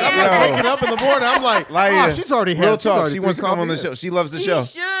I'm like waking up in the morning. I'm like, Laia, "Oh, she's already had." real she's talk. already She wants to three come on the coffees." show. She loves the She show.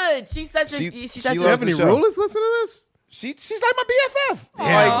 should. She's such a. She She's such loves a. Stephanie the show. Rulis, listen to this. She's like my BFF.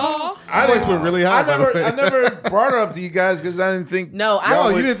 Yeah. I voice went really high, by the way. I never brought her up to you guys because I didn't think. No, I No,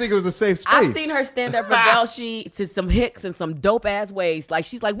 would- you didn't think it was a safe space. I've seen her stand up for Belshi to some hicks and some dope ass ways. Like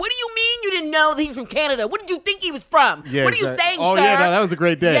she's like, "What do you mean you didn't know that he was from Canada? What did you think he was from? Yeah, what are you exactly. saying, Oh sir?" yeah, no, that was a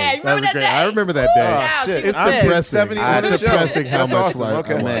great day. Yeah, you that was remember that great. day? I remember that Ooh, day. child, she shit. was I'm pissed. depressing. Stephanie on the It's show. depressing how That's much awesome. like.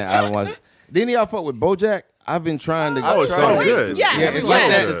 Okay. Man, I don't watch. Didn't y'all fuck with BoJack? I've been trying to. Oh, it's so good. Yes, Yeah, it's yes. like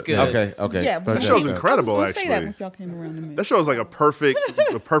Yes, that. it's good. Okay. Yeah, That show's incredible, Let's say that actually. if y'all came around to me. That show is like a perfect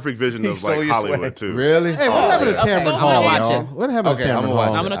vision of stole like your Hollywood swag. too. Really? Hey, what happened to Cameron I'm Hall, gonna watch y'all? it. What happened to Okay, I'm Cameron gonna watch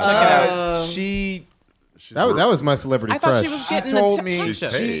Hall? I'm gonna check it out. She That was my celebrity I crush. thought she was She getting told the me show.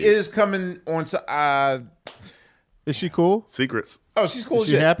 she is coming on. Is she cool? Secrets. Oh, she's cool. Is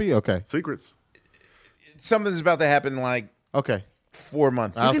she shit. happy? Okay. Secrets. Something's about to happen in like Okay. 4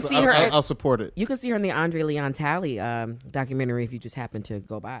 months. You can see her. I'll support it. You can see her in the Andre Leon Talley documentary if you just happen to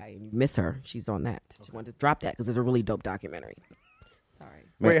go by and you miss her. She's on that. She wanted to drop that because it's a really dope documentary. Sorry.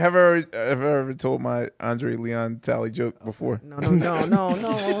 Wait, have I ever told my Andre Leon Talley joke before? No.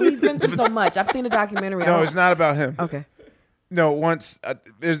 He's been through so much. I've seen the documentary. No, it's not about him. Okay. No, once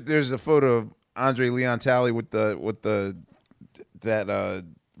there's a photo of Andre Leon Talley with that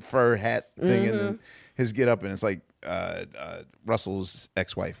fur hat thing and his get up, and it's like Russell's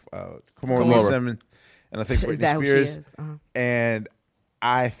ex-wife, Kimora Lee Simmons, and I think Is Britney that who she Spears. is? Uh-huh. And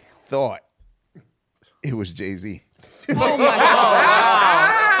I thought it was Jay-Z. Oh my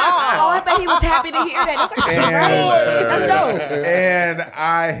God. Oh, I bet he was happy to hear that. That's great. That's dope. And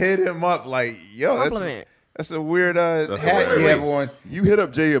I hit him up like, yo, Compliment. that's a weird hat you have on. You hit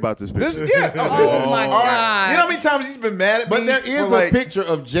up Jay about this picture. Oh my God. You know how many times he's been mad at me? But there is for, a picture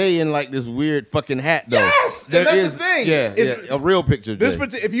of Jay in like this weird fucking hat, though. Yes, and that's the thing. Yeah, a real picture of Jay.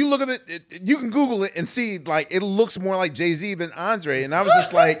 If you look at it, you can Google it and see like it looks more like Jay-Z than Andre. And I was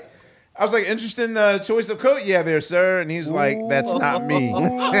just like, interesting choice of coat you have there, sir. And he's like, that's not me.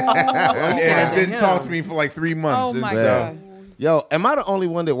 And didn't talk to me for like 3 months. Oh my and so, God. Yo, am I the only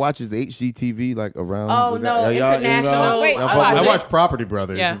one that watches HGTV like around? Oh, no, international. Wait, I watch Property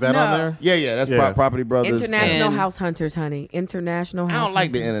Brothers. Yeah. Is that on there? Yeah, that's Yeah. Property Brothers. International And- House Hunters, honey. International House I don't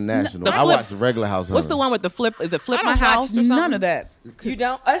like the Hunters. international. The I flip- watch the regular House. What's the one with the flip? Is it Flip I My don't House watch or something? none of that. You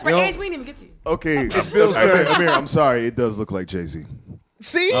don't? Oh, that's my age. We didn't even get to you. Okay, It's Bill's turn. Amir, I'm sorry. It does look like Jay-Z.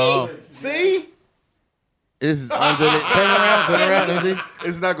 see? See? Is Andre? Turn around. Is he?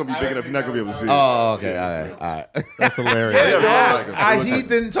 It's not going to be big enough. You're not going to be able to see it. Oh, okay, all right. That's hilarious. He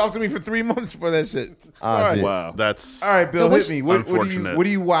didn't talk to me for 3 months for that shit. Ah, shit. Wow. That's All right, Bill, hit me. What do unfortunate.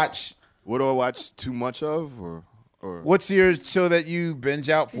 you watch? What do I watch too much of? Or What's your show that you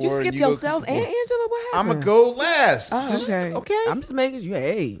binge out for? Did you skip and you go yourself for? and Angela? What I'm happened? going to go last. Oh, Just, okay. I'm just making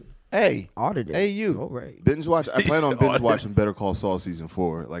you. Hey, Audited. Hey, you. All right. binge watch? I plan on binge watching Better Call Saul season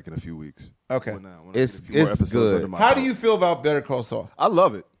 4 like in a few weeks. Okay. When I It's- get a few more it's episodes good. under my How do belt. you feel about Better Call Saul? I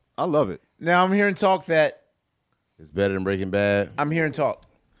love it. Now I'm hearing talk that It's better than Breaking Bad.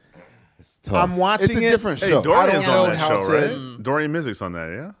 It's tough. I'm watching It's a it. different Hey, show. Dorian's know on that how show, to- right? Dorian Mizik's on that,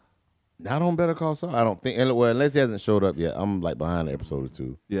 yeah? Not on Better Call Saul. I don't think. Well, unless he hasn't showed up yet. I'm like behind an episode or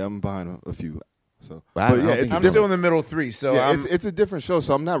two. Yeah, I'm behind a few. So, But I don't yeah, think it's I'm different. still in the middle 3, so yeah, I'm, it's a different show.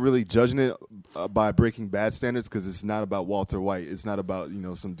 So I'm not really judging it by Breaking Bad standards because it's not about Walter White. It's not about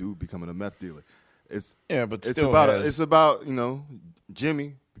some dude becoming a meth dealer. It's but it's still about has- it's about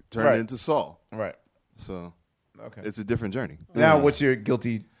Jimmy turning Right. into Saul. right. So Okay. it's a different journey. Now, what's your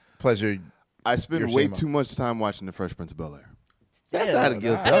guilty pleasure? I spend Your way shame on. too much time watching The Fresh Prince of Bel-Air. That's not a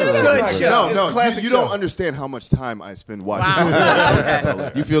guilty. That's a good show. It's a No, classic you show. don't understand how much time I spend watching Wow. The Fresh Prince of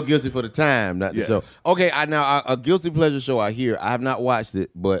Bel-Air. You feel guilty for the time, not the Yes. show. Okay, now a guilty pleasure show I hear. I have not watched it,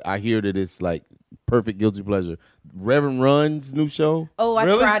 but I hear that it's like perfect guilty pleasure. Reverend Run's new show. Oh, I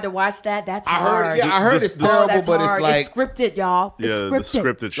Really? tried to watch that. That's I hard. heard. Yeah, I heard it's Oh, terrible, that's but hard. it's like scripted, y'all. It's Yeah, the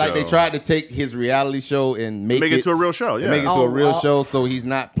scripted. scripted show. like they tried to take his reality show and make it to a real show, and yeah. make it to a Oh, real oh. show. So he's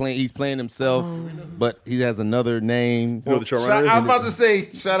not playing. He's playing himself, but he has another name. You know who the showrunner is? I'm about to say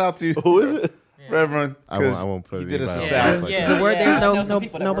shout out to Who is it? Reverend. I won't put he it did us a anybody shout. else like Yeah. that. The word I there's know some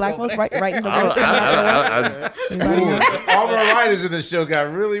people that no work black over folks there. writing the words coming out the word. Anybody know? All the writers in the show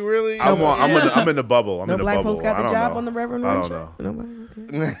got really. I'm in the bubble. I'm No in the black bubble. folks got I the don't job know. on the Reverend I Run don't show? know.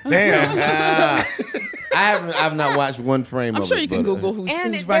 Nobody? Okay. Damn. I've not watched one frame. I'm of sure it, you can but, Google who's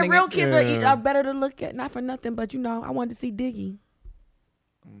And who's their running real it. kids are better to look at, not for nothing, but I wanted to see Diggy.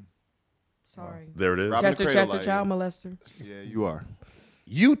 Sorry. There it is. Robin Chester, Cradle, Chester, like, child molester. Yeah, you are.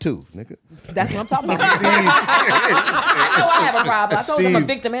 You too, nigga. That's what I'm talking about. I know I have a problem. I told him I'm a Steve.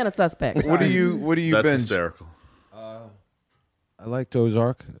 victim and a suspect. What do you That's binge? hysterical. I liked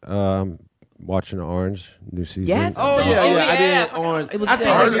Ozark. Watching Orange, new season. Yes. Oh yeah, Oh, yeah. I yeah. did Orange. It was I good.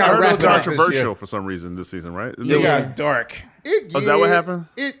 think I it's heard got it was wrapped up. controversial for some reason this season, right? It got dark. Is that what happened?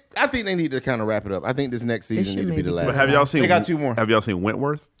 I think they need to kind of wrap it up. I think this next season should need to be the maybe. last. But have y'all seen? They got 2 more. Have y'all seen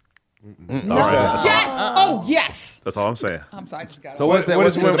Wentworth? No. Yes. Oh yes. That's all I'm saying. I'm sorry, I just got So it. what's that? What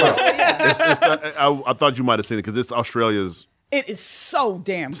What's is it about? I thought you might have seen it because it's Australia's It is so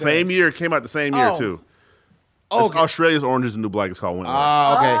damn good. same year. It came out the same year Oh. too. Oh, It's Australia's Orange is the New Black. It's called Wentworth.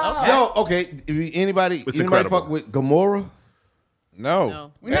 Okay. Yo, okay. Anybody It's incredible. fuck with Gomorrah?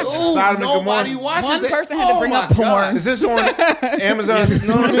 No. That's Sodom and nobody Gomorrah. watches One it. person had to bring up porn. Is this on Amazon? It's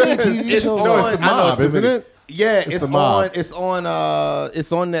on. It's the Mob, isn't it? Yeah, It's it's the Mob. on.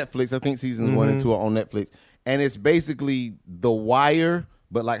 It's on Netflix. I think seasons 1 and 2 are on Netflix, and it's basically The Wire,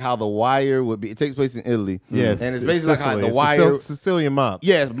 but like how The Wire would be. It takes place in Italy. Yes, and it's basically like how Sicily. The It's Wire. Sicilian Mob.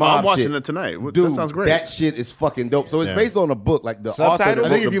 Yeah, it's mob I'm watching shit. it tonight. Dude, That sounds great. That shit is fucking dope. So it's Yeah. based on a book, like the Subtitles? author. I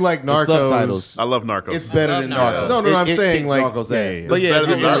think if you like the Narcos, subtitles, I love Narcos. it's better than Narcos. No, I'm saying, kicks like, Narcos yeah, ass. yeah. But It's yeah, better if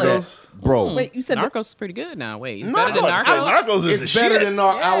than you remember Narcos? that, bro. Wait, you said Narcos is pretty good now. Wait, it's better than Narcos. Narcos? Narcos is It's the better shit. than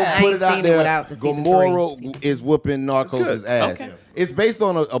Narcos. I I will ain't put it out seen it there. without the season Gomorrah is whooping Narcos' good. ass. Okay. It's based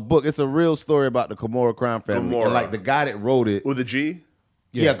on a book. It's a real story about the Gomorrah crime family. Gomorrah. And like the guy that wrote it. With a G?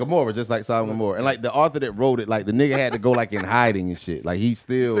 Yeah, Gomorrah, just like Sodom and Gomorrah. And like the author that wrote it, like the nigga had to go like in hiding and shit. Like he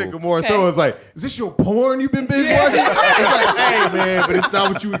still. Said Gomorrah. Someone's like, "Is this your porn you've been binge watching?" It's like, "Hey man, but it's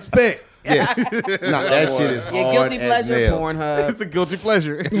not what you expect." Yeah. Nah, that shit is Your hard guilty as pleasure, nails. Pornhub. It's a guilty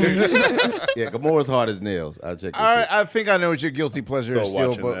pleasure. Yeah, Gomorrah's hard as nails. I'll check All right, I think I know what your guilty pleasure So is still,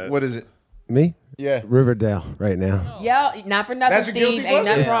 watching but that. what is it? Me? Yeah. Riverdale right now. Yo, not for nothing, That's your guilty Steve. Ain't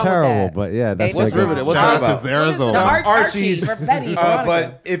nothing pleasure? wrong It's terrible, with that. but yeah, that's Ain't my What's nothing Riverdale? wrong What's with that Shout out about? to Arizona. The Archie's. Archie's. Betty, Veronica.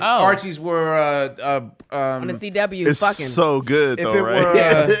 But if Archie's were on the CW, It's fucking. so good, if though, it right?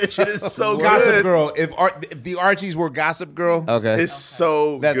 were It is so Gossip good. Girl, if the Archies were Gossip Girl, Okay. It's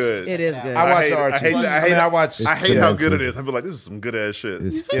so That's- good. It is good. I watch hate- Archie. I watch. I hate how good it demented. is. I feel like this is some good ass shit.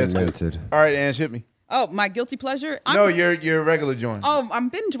 It's it's good. demented. All right, Ange, hit me. Oh, my guilty pleasure? No, your regular joint. Oh, I'm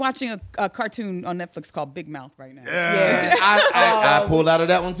binge watching a cartoon on Netflix called Big Mouth right now. I pulled out of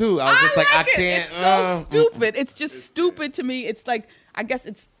that one too. I was just like, I it. can't. It's so stupid. It's just stupid to me. It's like, I guess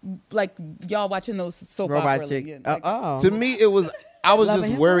it's like y'all watching those soap Robot opera. chick. yeah, like- To me, it was. I was Love just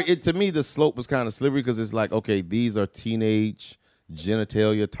and Hip worried. To me, the slope was kind of slippery because it's like, okay, these are teenage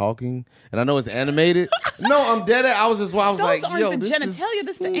genitalia talking, and I know it's animated. No, I'm dead. I was just. I was those like, aren't yo, the this genitalia. is.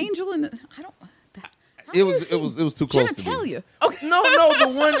 This the angel and the, I don't. It was too close to me. Genitalia. Okay. No, the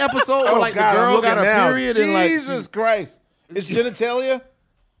one episode where like God, the I'm girl looking got a now. period and like Jesus Christ, it's genitalia.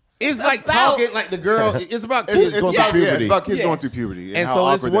 it's like talking like the girl. It's about It's, kids it's going about, through yeah, puberty. it's about kids Yeah. going through puberty. And how so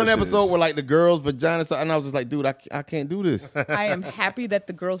it's awkward one that shit episode is. where like the girl's vagina, and I was just like, dude, I can't do this. I am happy that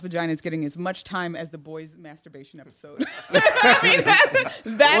the girl's vagina is getting as much time as the boy's masturbation episode. I mean,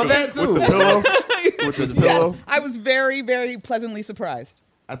 that Well, that is- too. With the pillow. With this pillow. Yes, I was very, very pleasantly surprised.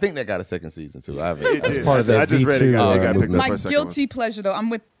 I think that got a second season too. I haven't. It That's did. part of that I just read it. V2 Got picked movement. up My for a second guilty pleasure, though, I'm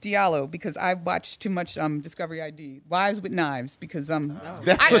with Diallo because I watched too much Discovery ID. Wives with Knives because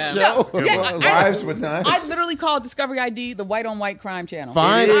That's a show. Wives with Knives? I literally call Discovery ID the white on white crime channel.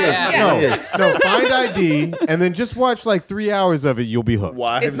 Find It is. Yeah. no, find ID and then just watch like 3 hours of it. You'll be hooked.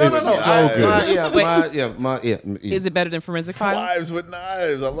 Wives No, with no, no. knives. Yeah. Is it better than Forensic Files? Wives with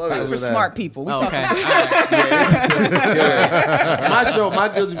knives. I love That's it. for smart people. We Oh, talk okay. My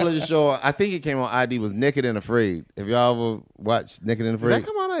guilty pleasure show, I think it came on ID, was Naked and Afraid. Have y'all ever watched Naked and Did Afraid? that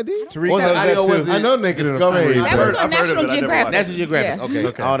come on ID? Tariq Was knows it that ID or too. was it I know Naked and Discovery? Afraid. That was on I've heard of National it, I never Geographic. National Geographic. Yeah.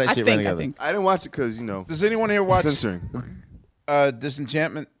 Okay. All that I shit think, ran I together. think. I didn't watch it because, Does anyone here watch censoring.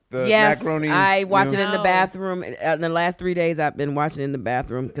 Disenchantment? The Yes, Macaroni's I watch new- it in the No. bathroom. In the last 3 days, I've been watching it in the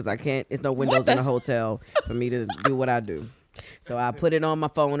bathroom because I can't. It's no windows in the hotel for me to do what I do. So I put it on my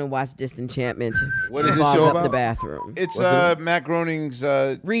phone and watch Disenchantment. What is this Fog show up about? the bathroom. It's What's it? Matt Groening's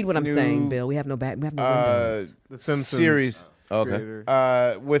Read what I'm new, saying, Bill. We have no windows. The Simpsons series creator.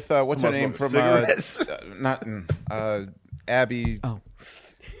 with what's her Almost name like from cigarettes. not Abby.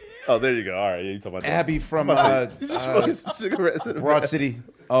 Oh, there you go. All right, yeah, you talking about Abby from You just smoking cigarettes in the Broad back. City.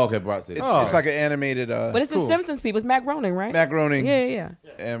 Oh, okay, Broad City. It's like an animated. But it's the Simpsons people. It's Matt Groening, right? Matt Groening. Yeah.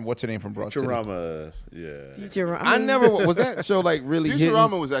 And what's her name from Broad City? Futurama. Yeah. Futurama. I never was that show like really hitting?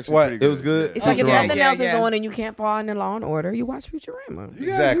 Futurama was actually What? pretty good. It was good. It's like if Yeah, nothing yeah, else is yeah. on and you can't fall into Law and Order, you watch Futurama.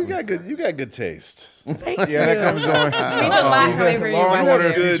 Exactly. You got good taste. Thank Yeah, that you. comes on. We look my favorite. Law and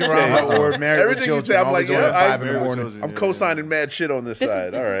Order, Good Futurama, taste. or Married with Everything you Children. say, I'm like, always on at yeah, 5 in the Married with morning. Children. I'm co-signing mad shit on this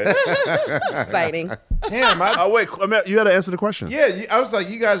side. All right. Exciting. Damn, Oh wait, you got to answer the question. yeah, I was like,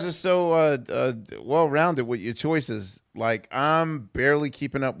 you guys are so well-rounded with your choices. Like, I'm barely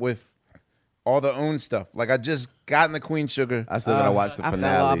keeping up with all the own stuff. Like, I just gotten the Queen Sugar. I still gotta watch the I fell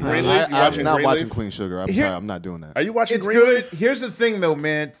finale. off, huh? Greenleaf? You I'm watching not watching Greenleaf? Queen Sugar. I'm Here- sorry. I'm not doing that. Are you watching It's Greenleaf? good. Here's the thing, though,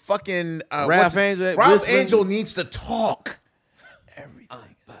 man. Fucking Ralph Angel- Ralph Whispering- Angel needs to talk.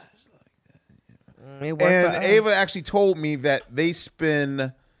 It worked for And us. Ava actually told me that they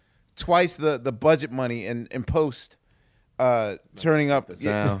spend twice the budget money in post, turning up,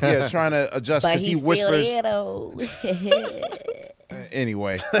 sound. yeah, trying to adjust But because he he's whispers. still there, though.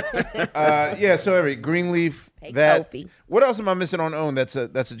 Anyway, yeah. So Greenleaf. Hey, That. Kofi. What else am I missing on OWN? That's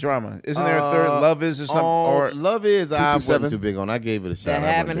a drama. Isn't there a third? Love Is or something? Or Love Is. I 227? wasn't too big on. I gave it a shot. The I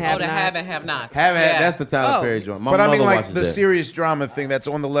Have wasn't and big. Have the Nots. have and have nots. That's the Tyler Oh. Perry joint. My but I mother mean, like watches the that. serious drama thing that's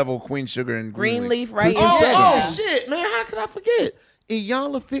on the level of Queen Sugar and Greenleaf, right? Oh, Yeah. shit, man! How could I forget?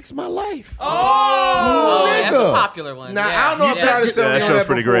 Iyanla Fix My Life. Oh, that's a nigga. popular one. Now yeah. I don't know You if tried to that's sell me that on show's that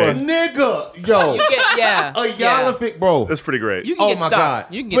pretty before. great. nigga, yo, You get, yeah. Iyanla Fix, bro. That's pretty great. You can Oh get my stuck. god!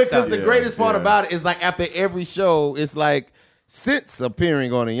 You can get Because stuck. the greatest part yeah. about it is like after every show, it's like since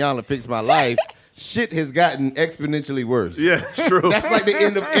appearing on Iyanla Fix My Life, shit has gotten exponentially worse. Yeah, it's true. That's like the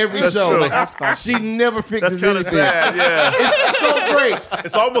end of every That's show. true. Like, That's fine. she never fixes That's kind of anything. sad. Yeah, It's so great.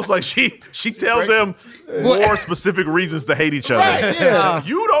 it's almost like she tells them more specific reasons to hate each other. Right, yeah.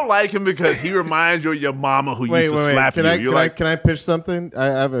 You don't like him because he reminds you of your mama who used to slap you. You're like, Can I pitch something? I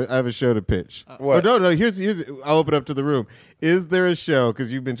have a show to pitch. What? Oh, no. Here's. I'll open up to the room. Is there a show?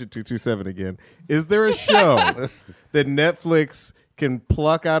 Because you mentioned 227 again. Is there a show that Netflix can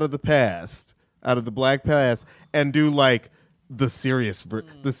pluck out of the past, out of the black past, and do like the serious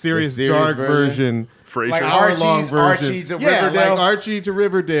serious dark version? version? Frasier. Like Hour-long version. Archie to Yeah, Riverdale. like Archie to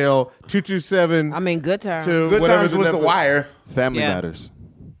Riverdale, 227 I mean, Good Time. to Good whatever Times was The Netflix- Wire. Family Yeah. Matters.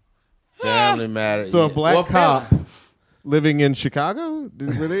 Family Matters. So a black Well, cop living in Chicago?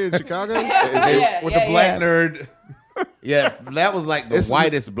 Were they in Chicago? With the black nerd. Yeah, that was like the It's-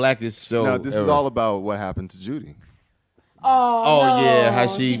 whitest, blackest show. No, this is ever. all about what happened to Judy. Oh yeah, how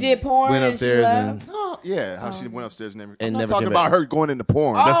she did porn went and she upstairs left? and Oh, yeah, how she went upstairs and everything. And I'm never not talking came about back. her going into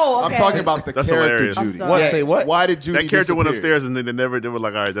porn. Oh, I'm okay. talking about the That's character hilarious. Judy. sorry. What? Yeah. Say what? Why did Judy that character went disappear? upstairs and then they were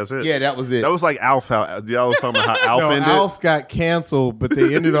like, all right, that's it. yeah, that was it. That was like Alf. How y'all was talking about how Alf No, ended. Alf got canceled, but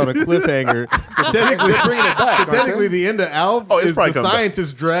they ended on a cliffhanger. So technically, They're bringing it back, so aren't they? technically the end of Alf Oh, it's is probably the come back.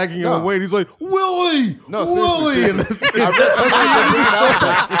 scientist dragging him No. away. And he's like, Willie, No, Willie. seriously. I read somebody bringing it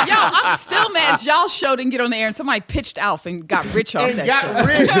out. Yo, I'm still mad y'all show didn't get on the air and somebody pitched Alf and got rich off and that got show.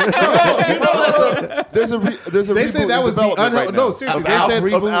 rid. There's a They reboot said that in was the development right no, now.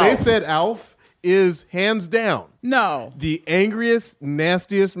 seriously. Of Alf. They said Alf is hands down No. the angriest,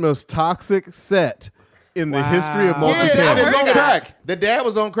 nastiest, most toxic set in the history of Yeah, multi that was heard on that. crack. The dad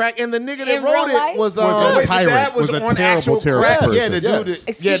was on crack, and the nigga that In wrote real it life? was was a His dad tyrant, was was a on terrible, actual terrible crack? person. Yeah, the dude. Yes. That,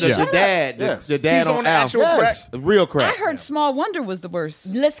 Excuse yeah, me? the dad. Yes. The dad He's on on Alf. actual Yes. Real crack. I heard Small Wonder was the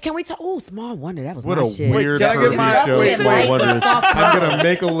worst. Can we talk? Oh, Small Wonder. That was What my a shit. weird can I get pervy my- show. wait, Small wait. Wonder is, I'm gonna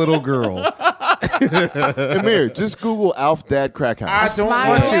make a little girl. Amir, just Google Alf Dad Crack I House. don't My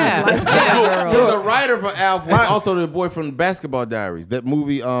want to. yeah. Like that Because girl. the writer for Alf was also the boy from Basketball Diaries. That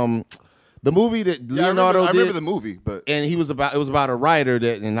movie, the movie that Yeah, Leonardo I remember did. the movie, but And it was about a writer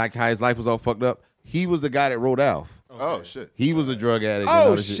that, and like how his life was all fucked up. He was the guy that wrote Alf. oh shit. He was a drug addict.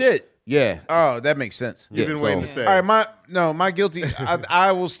 Oh, this shit. Yeah. Oh, that makes sense. You've been waiting to say. All right, my guilty.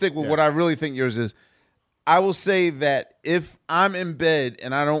 I will stick with what I really think yours is. I will say that if I'm in bed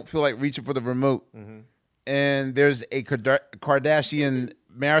and I don't feel like reaching for the remote, and there's a Kardashian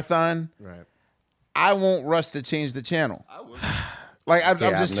marathon, Right. I won't rush to change the channel. Like I'm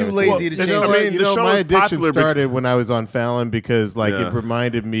Yeah, just I've too never lazy seen to it. change. You know, it. I mean, the show my is addiction popular started when I was on Fallon because like Yeah. it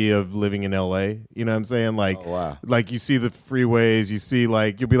reminded me of living in LA. You know what I'm saying? Like, Oh, wow. like you see the freeways, you see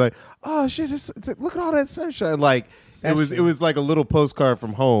like you'll be like, oh shit, look at all that sunshine. Like it was like a little postcard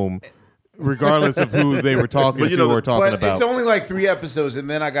from home, regardless of who they were talking But you to know, or talking But about. it's only like 3 episodes, and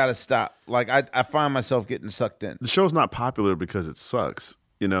then I gotta stop. Like I find myself getting sucked in. The show's not popular because it sucks.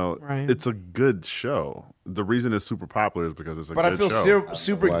 You know, Right. it's a good show. The reason it's super popular is because it's a But good I feel show.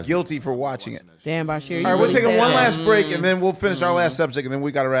 super guilty for watching it. Damn, Bashir. All right, we're taking one last break, and then we'll finish our last subject, and then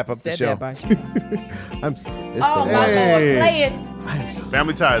we got to wrap up the Said show. that, Bashir. I'm, Oh, my Hey. Lord. Play it.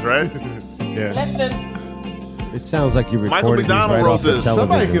 Family Ties, right? yeah. Listen. It sounds like you recorded Michael these McDonald right wrote off the this. television.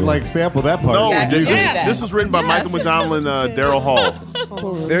 Somebody could like sample that part. No, Yeah, dude, yes. this was written by Michael McDonald and Daryl Hall.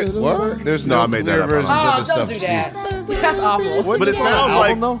 There's No, no I made that clear up. versions Oh, of this don't stuff. do that. That's awful. But it sounds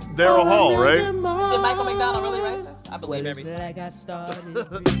like album, Daryl Hall, right? Did Michael McDonald really write this? I believe everything.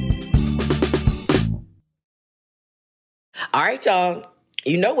 All right, y'all.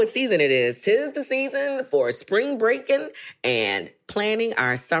 You know what season it is. 'Tis the season for spring breaking and planning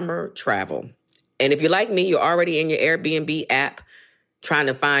our summer travel. And if you're like me, you're already in your Airbnb app trying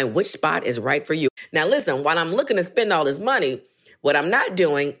to find which spot is right for you. Now, listen, while I'm looking to spend all this money, what I'm not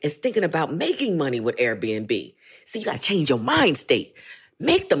doing is thinking about making money with Airbnb. See, you got to change your mind state.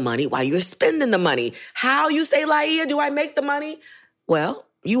 Make the money while you're spending the money. How, you say, Laia, do I make the money? Well,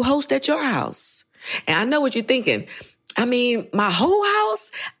 you host at your house. And I know what you're thinking. I mean, my whole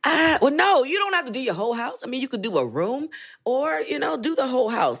house? Well, no, you don't have to do your whole house. I mean, you could do a room or, do the whole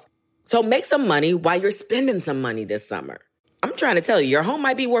house. So make some money while you're spending some money this summer. I'm trying to tell you, your home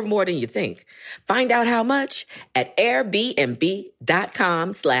might be worth more than you think. Find out how much at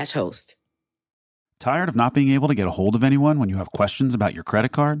airbnb.com/host. Tired of not being able to get a hold of anyone when you have questions about your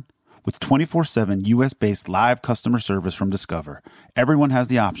credit card? With 24/7 U.S.-based live customer service from Discover, everyone has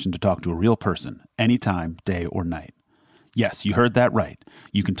the option to talk to a real person anytime, day or night. Yes, you heard that right.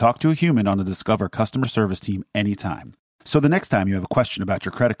 You can talk to a human on the Discover customer service team anytime. So the next time you have a question about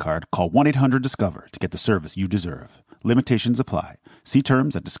your credit card, call 1-800-DISCOVER to get the service you deserve. Limitations apply. See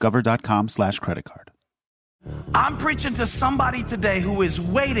terms at discover.com/creditcard. I'm preaching to somebody today who is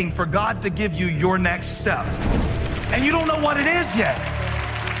waiting for God to give you your next step. And you don't know what it is yet.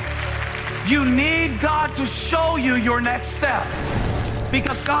 You need God to show you your next step.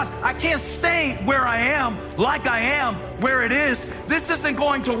 Because God, I can't stay where I am, like I am, where it is. This isn't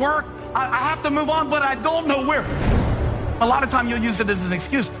going to work. I have to move on, but I don't know where. A lot of time you'll use it as an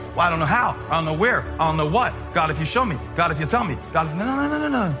excuse. Well, I don't know how. I don't know where. I don't know what. God, if you show me. God, if you tell me. God, if...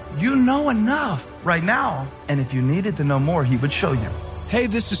 No. You know enough right now. And if you needed to know more, he would show you. Hey,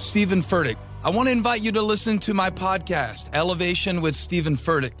 this is Stephen Furtick. I want to invite you to listen to my podcast, Elevation with Stephen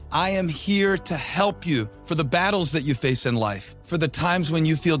Furtick. I am here to help you for the battles that you face in life, for the times when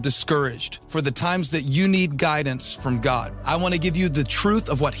you feel discouraged, for the times that you need guidance from God. I want to give you the truth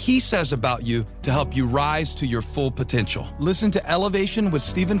of what he says about you to help you rise to your full potential. Listen to Elevation with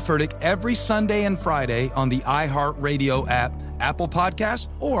Stephen Furtick every Sunday and Friday on the iHeartRadio app, Apple Podcasts,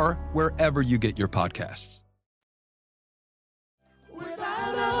 or wherever you get your podcasts.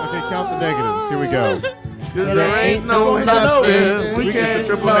 Okay, count the negatives. Here we go. There ain't no nothing we can't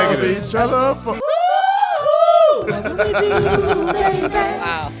love each other for.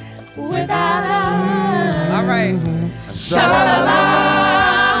 Wow. Without us. All right.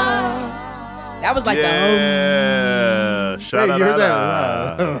 That was like Yeah. Shout out. Hey, you heard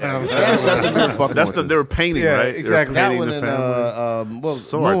that? That's a good fucking That's they were painting, Yeah, right? exactly. They were That painting one the and family.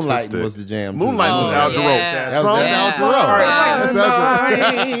 So Moonlight artistic. was the jam. too. Moonlight was Al Jarreau. yeah. That was Al Jarreau. That's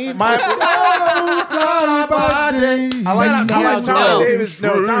Al I like Tommy Davis.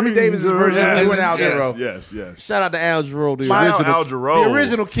 No, Tommy Davis' version is with Al Jarreau. Yes. Shout out to Al Jarreau, the My original. Al Jarreau. The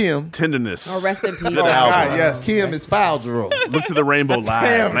original Kim. Tenderness. Oh, rest in peace. Good Oh, album. God, yes. Kim is Foul Jarreau. Look to the Rainbow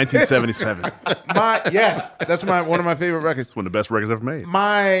Live, 1977. Yes, that's one of my favorite records. It's one of the best records ever made.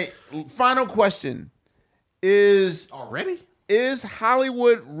 My final question is Is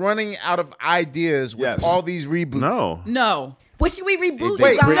Hollywood running out of ideas with Yes. all these reboots? No. What should we reboot?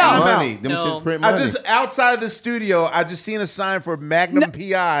 Wait, you print guys? money. Them No. shits print I money. just outside of the studio, I just seen a sign for Magnum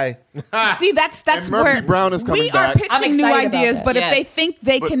PI. See, that's And Murphy where Brown is coming we back. are pitching I'm new excited about ideas, that. but if they Yes. think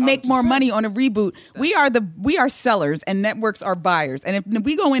they But can I'm make just more saying. money on a reboot, we are sellers and networks are buyers. And if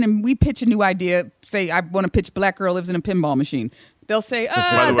we go in and we pitch a new idea, say I want to pitch Black Girl Lives in a Pinball Machine, they'll say,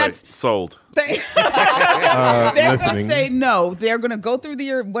 By the way, that's sold. they're going to listening. say no. They're going to go through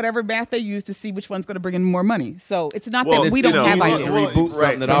whatever math they use to see which one's going to bring in more money. So it's not Well, that we you don't know, have well, ideas. reboot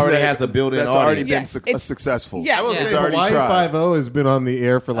something that already has a built-in that's already audience. been Yeah, it's- successful. Yes. I will Yeah. It's say already Hawaii tried. 5-0 has been on the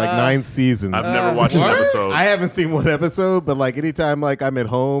air for like 9 seasons. I've never watched an episode. I haven't seen one episode, but like anytime like I'm at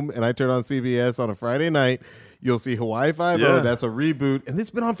home and I turn on CBS on a Friday night, you'll see Hawaii 5-0. Yeah. That's a reboot, and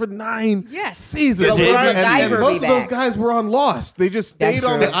it's been on for 9 Yes. seasons. Will And MacGyver most be of those back? guys were on Lost. They just That's stayed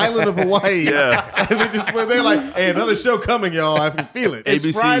on true. the island of Hawaii. Yeah. And they're like, hey, another show coming, y'all. I can feel it. Is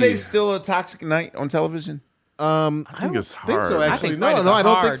ABC. Friday still a toxic night on television? I think it's think so, hard. actually. think No, Fridays no, are I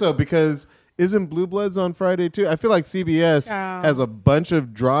don't think hard. so because isn't Blue Bloods on Friday too? I feel like CBS has a bunch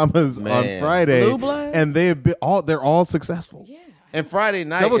of dramas on Man. Friday, Blue Bloods? and they're all successful. And Friday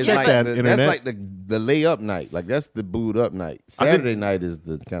night Double is check like that, that's internet. like the layup night. Like that's the booed up night. Saturday night is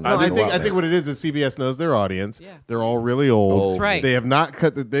the kind No, of. I think what it is CBS knows their audience. Yeah. They're all really old. That's right. They have not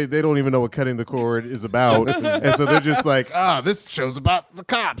cut. They don't even know what cutting the cord is about, and so they're just like, this show's about the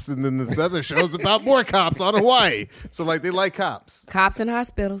cops, and then this other show's about more cops on Hawaii. So like they like cops. Cops in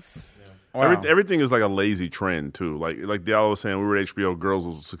hospitals. Everything is like a lazy trend too. Like Diallo was saying, we were at HBO. Girls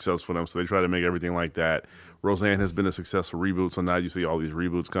was successful for them, so they try to make everything like that. Roseanne has been a successful reboot, so now you see all these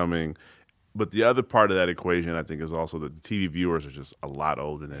reboots coming. But the other part of that equation, I think, is also that the TV viewers are just a lot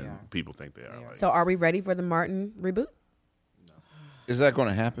older than people think they are. Like, So are we ready for the Martin reboot? Is that going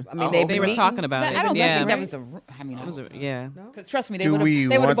to happen? I mean, They were talking about it. I don't yeah. think that was a. I mean, That was yeah. because trust me, they Do would we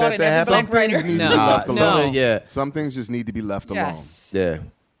have want bought that it to every happen? black Some things writer. need to No. be left No. alone. Yeah. Some things just need to be left Yes. Yeah.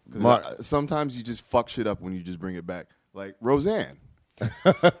 alone. 'Cause sometimes you just fuck shit up when you just bring it back. Like Roseanne.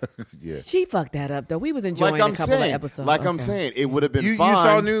 She fucked that up though. We was enjoying Like I'm a couple saying, of episodes. like I'm Okay. saying, it would have been You fine.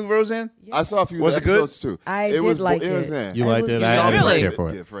 saw new Roseanne? I saw a few Was it good? episodes too. I did like it. Roseanne. You liked it? was- I didn't Really? care for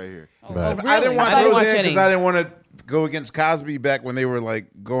it. Gift right here. But I didn't watch I didn't watch Roseanne any. because I didn't want to go against Cosby back when they were like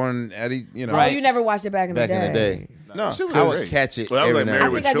going at Oh, Right. you never watched it back in the Back day. in the day. No, I would catch it. Well, that was every like now I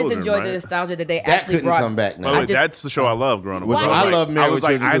and think then. I just Children, enjoyed the right? nostalgia that they That actually couldn't brought. come back By now. the way, that's the show I love growing up. Which I one? was I love Married I was with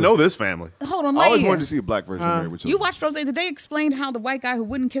like, Children, I too. know this family. Hold on, I always Lightyear. wanted to see a black version of Married with You Children. watched Rose. Did they explain how the white guy who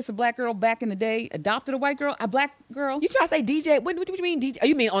wouldn't kiss a black girl back in the day adopted a white girl, a black girl? You try to say DJ? What do you mean DJ? Oh,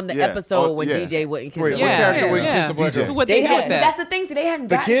 you mean on the Yeah. episode Oh, when yeah. DJ wouldn't kiss? Wait, a what black character girl? wouldn't kiss a black girl? So what They they had, did that. that's the thing. So they hadn't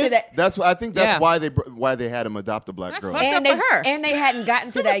The gotten kid? to that. That's I think that's Yeah. why they had him adopt a black That's girl. fucked up And they, for her. and they hadn't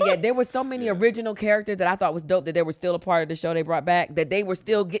gotten to that yet. There were so many original characters that I thought was dope that they were still a part of the show they brought back. That they were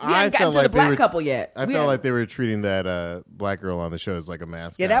still. We hadn't gotten to the black couple yet. I felt like they were treating that black girl on the show as like a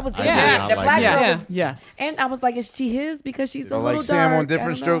mascot. Yeah, that was I good. did Yeah, not the like black that. girl. Yes, yes. And I was like, is she his because she's a Like little Sam dark? on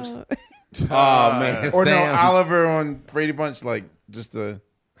Different I don't Strokes? know. Oh man, Or no, Sam. Oliver on Brady Bunch, like just the.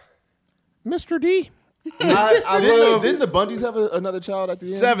 Mr. D. Didn't the Bundys have another child at the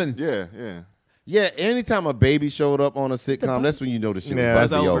end? 7. Yeah. Yeah, anytime a baby showed up on a sitcom, that's when you know the shit Yeah, was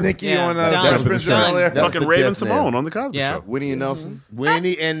it's buzzy over. over. Nikki Yeah. on Done. Fresh Prince of Done. Bel-Air. That was Fucking the Raven death Simone knell. on the Cosby Yeah. Show. Winnie and Nelson.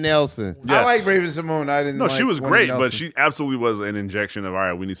 Winnie and Nelson. I Yes. like Raven Simone. I didn't. No, like she was Winnie great, Nelson. but she absolutely was an injection of all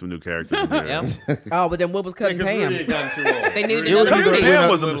right. We need some new characters. In here. Yep. Oh, but then what was cutting Pam? They needed It was another either Rudy. Pam Pam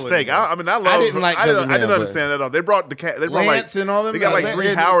was a mistake. I mean, I love. didn't like I Cousin didn't Pam, understand that at all. They brought the cat. They brought Lance like and all them. They got like Lance- 3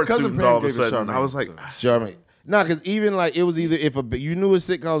 Howard Cousin students Pam all of a gave it sudden. Charmaine, I was like, so. Charmaine. No, because even like it was either if you knew a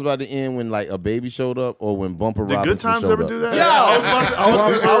sitcom was about to end when like a baby showed up or when Bumper did Robinson Good Times showed ever up. do that? Yeah, I was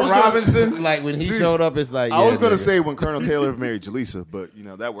Bumper gonna- Robinson, like when he showed up, it's like I was yeah, gonna nigga. say when Colonel Taylor married Jaleesa, but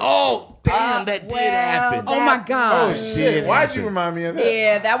that works. Oh damn, that did happen. Oh my God. Oh shit! Why'd you remind me of that?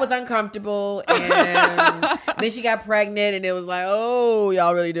 Yeah, that was uncomfortable. And then she got pregnant, and it was like, oh,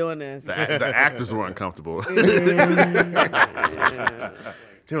 y'all really doing this? The actors were uncomfortable.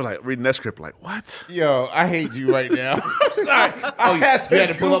 They were like reading that script, like, what? Yo, I hate you right now. I'm sorry. I had You had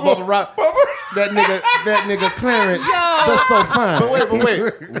to pull up Bumper Robinson. That nigga Clarence. That's so fine. But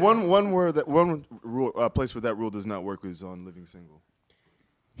wait. One word that one rule, place where that rule does not work is on Living Single.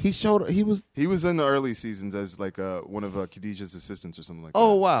 He showed. He was in the early seasons as like one of Khadijah's assistants or something like that.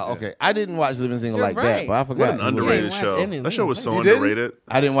 Oh wow. Okay, I didn't watch Living Single You're like right. that, but I forgot. What an underrated show. That show was so You didn't? underrated.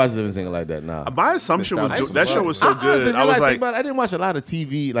 I didn't watch Living Single like that. Nah. My assumption was that show was so I honestly good. I was think like, about it, I didn't watch a lot of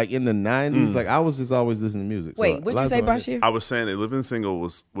TV like in the 90s. Like I was just always listening to music. Wait, what'd you say, Bashir? I was saying that Living Single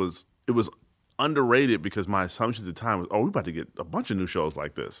was underrated because my assumption at the time was, oh, we're about to get a bunch of new shows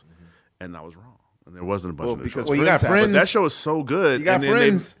like this, and I was wrong. And there wasn't a bunch of new because shows. you got Friends Friends. But that show is so good. You got and then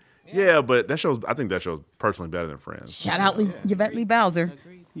Friends. Yeah, but I think that show's personally better than Friends. Shout out Yvette Lee Bowser.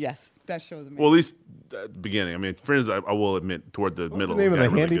 Yes, that show is amazing. Well, at least at the beginning. I mean, Friends, I will admit, toward the middle. What's the name of got the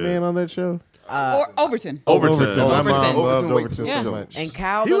really handyman good. on that show? Or Overton. Overton. My mom Overton. loved Overton, Overton yeah. so much. And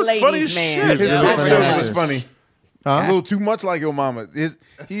Kyle, He the was ladies' funny as man. shit. His Yeah. Prince Right. joke was funny. A little too much like your mama.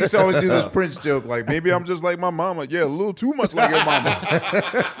 He used to always do this Prince joke, like maybe I'm just like my mama. Yeah, a little too much like your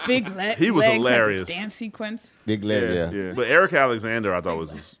mama. Big He was legs, hilarious. Had this dance sequence. Big leg, yeah. But Eric Alexander, I thought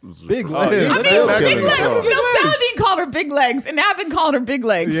was Big was- legs. yeah. I Still mean, killing Big Legs. himself. You know, Saladin called her Big Legs, and I've been calling her Big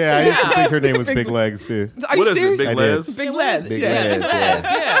Legs. Yeah, I used to think her name was Big Legs too. Are What you is it, serious? Big I did. Les? Big Legs. Big yeah. legs, yeah.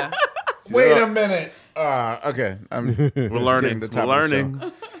 Yeah. Wait a minute. Okay, I'm We're learning. the top We're of the learning.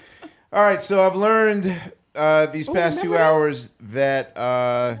 show. All right, so I've learned these past 2 hours that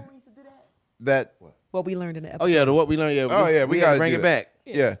What we learned in the episode. Oh yeah, the what we learned. Yeah. Oh yeah, we gotta bring do it that. back.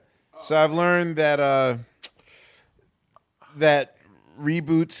 Yeah. So I've learned that that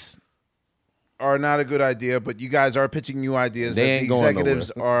reboots are not a good idea, but you guys are pitching new ideas They that ain't the going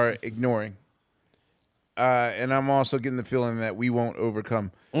executives are ignoring. And I'm also getting the feeling that we won't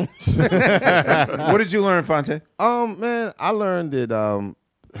overcome. What did you learn, Fonte? Man, I learned that.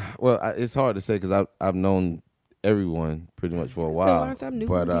 It's hard to say because I've known everyone pretty much for a while. learn something new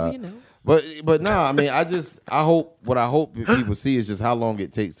but from people you know. but no, I mean, I hope people see is just how long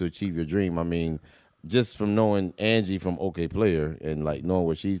it takes to achieve your dream. I mean, just from knowing Angie from OK Player and like knowing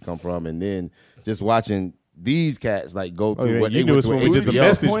where she's come from, and then just watching these cats like go through what you they knew went us when through we at did the HBO.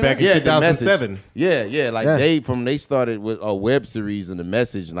 message back in Yeah, the Message. 2007. Yeah, like Yeah. they started with a web series and the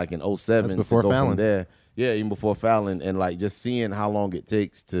Message like in 07. That's before to go Fallon. From there. Yeah, even before Fallon, and like just seeing how long it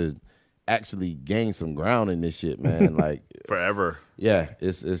takes to actually gain some ground in this shit, man. Like Forever. yeah,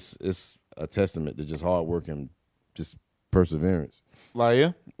 it's a testament to just hard work and just perseverance.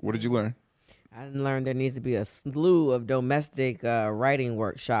 Laia, what did you learn? I learned there needs to be a slew of domestic writing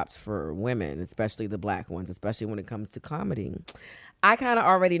workshops for women, especially the black ones, especially when it comes to comedy. I kind of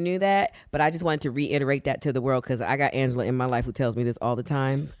already knew that, but I just wanted to reiterate that to the world because I got Angela in my life who tells me this all the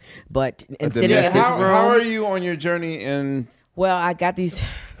time. But and sitting in this room, How are you on your journey in? well, I got these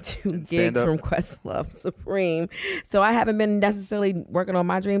 2 gigs stand-up? from Questlove Supreme. So I haven't been necessarily working on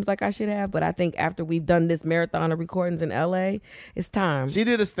my dreams like I should have, but I think after we've done this marathon of recordings in LA, it's time. She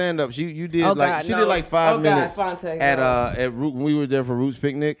did a stand up. You did Oh, like God, she no. did like 5 Oh, God, minutes Fonte, at no. Root, when we were there for Roots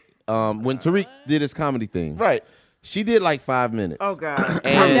Picnic. When Tariq did his comedy thing, Right. She did like 5 minutes. Oh God! I've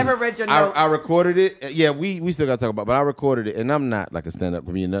And never read your notes. I recorded it. Yeah, we still got to talk about it, but I recorded it, and I'm not like a stand up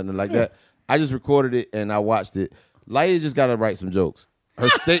comedian, nothing like that. I just recorded it and I watched it. Laia just got to write some jokes. Her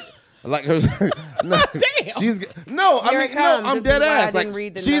state. Like her, no, Damn. she's no. I Here mean, it comes. no. I'm This dead is why I ass. Like didn't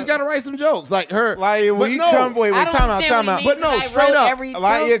read the she's notes. got to write some jokes. Like her, Laia, will but you no, come? Wait, I don't time out, understand time what out. he But means, no, and I straight wrote up. every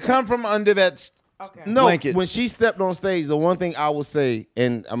Laia, joke. come from under that No, blanket. when she stepped on stage, the one thing I will say,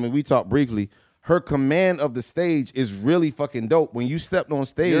 and I mean, we talked briefly. Her command of the stage is really fucking dope. When you stepped on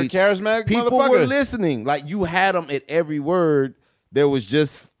stage, You're a charismatic people motherfucker. were listening. Like you had them at every word. There was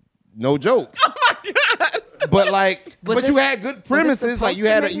just no jokes. Oh my god! But like, but you had good premises. Like you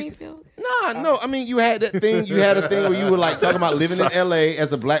had a. No. I mean, you had that thing. You had a thing where you were like talking about living in LA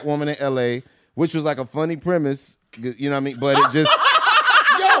as a black woman in LA, which was like a funny premise. You know what I mean? But it just.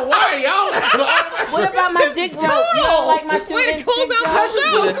 Yo, why y'all? What about my dick joke? You don't like my 2 inch dick joke?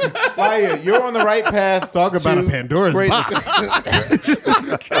 Laia, you're on the right path. Talk about a Pandora's greatness. box.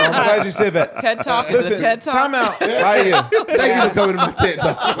 I'm glad you said that. TED Talk is Listen, a TED Talk. Time out. Laia. Thank you for coming to my TED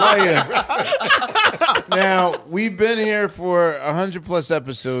Talk. Laia. Now, we've been here for 100+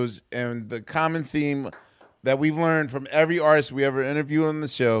 episodes, and the common theme that we've learned from every artist we ever interviewed on the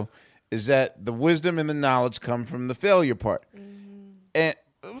show is that the wisdom and the knowledge come from the failure part. And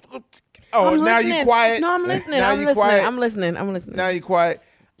I'm now listening. you quiet. No, I'm listening. Now I'm you listening. quiet. I'm listening. I'm listening. Now you quiet.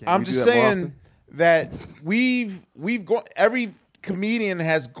 I'm we do just that more saying often? that we've gone. Every comedian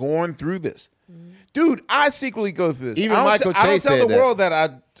has gone through this. Dude, I secretly go through this. Even I don't Michael I don't Chase tell said the that. world that I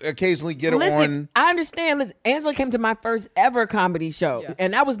occasionally get Listen, on. I understand. Listen, Angela came to my first ever comedy show,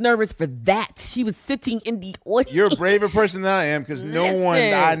 and I was nervous for that. She was sitting in the audience. You're a braver person than I am because no one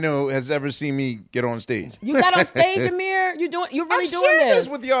Listen. I know has ever seen me get on stage. You got on stage, Amir. You're really I've doing shared this this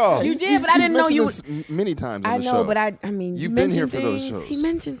with y'all. You He's- did, but I he's didn't know mentioned you. this many times on I the know, show. but I mean, You've you been here mentioned for those things. shows. He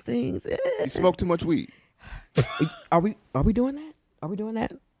mentions things. You smoke too much weed. Are we doing that? Are we doing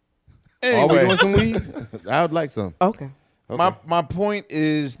that? Are we Anyway. doing some weed? I would like some. Okay. My point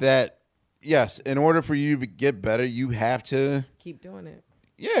is that yes, in order for you to get better, you have to. Keep doing it.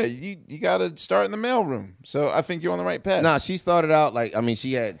 Yeah, you got to start in the mailroom. So I think you're on the right path. Nah, she started out like I mean,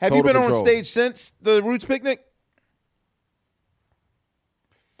 she had. Have you total been on control. stage since the Roots Picnic?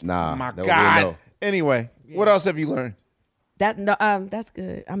 Nah. Oh my that would be a God. no. Anyway, what else have you learned? That's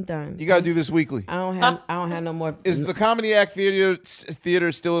good. I'm done. You got to do this weekly. I don't have no more. Is the Comedy Act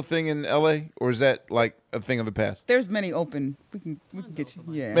theater still a thing in LA, or is that like a thing of the past? There's many open. We can get you.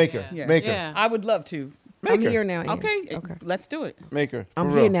 Yeah. Maker. Yeah. Maker. Yeah. I would love to. I'm Maker. here now. Ian. Okay. Let's do it. Maker. I'm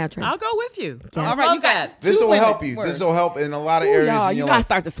for here real. now, Trace. I'll go with you. Yes. All I right, love you got that. This two will women. help you. Word. This will help in a lot of Ooh, areas y'all, in you your gotta life.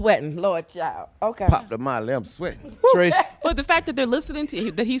 start to sweating, Lord child. Okay. Pop the Miley, I'm sweating. Trace, But the fact that they're listening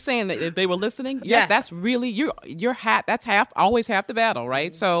to that he's saying that they were listening, Yes. that's really your hat. That's always half the battle,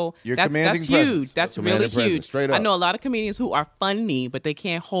 right? So Your that's commanding huge. presence. That's Your really commanding presence, huge. straight I up. know a lot of comedians who are funny, but they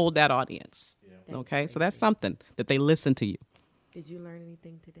can't hold that audience. Okay, so that's something that they listen to you. Did you learn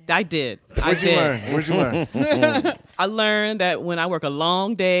anything today? I did. where'd you learn? Where'd you learn? I learned that when I work a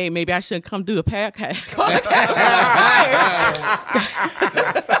long day, maybe I shouldn't come do a podcast. I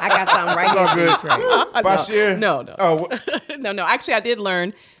got something right all here. good. for you, Trey. Bashir? No. Oh, No. Actually, I did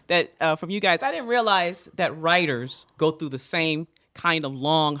learn that from you guys. I didn't realize that writers go through the same kind of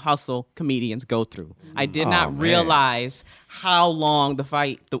long hustle comedians go through. I did not man. realize how long the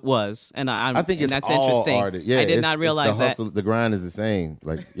fight was, and I think it's that's all interesting. artists. Yeah, I did it's- not it's realize the that. hustle, the grind is the same.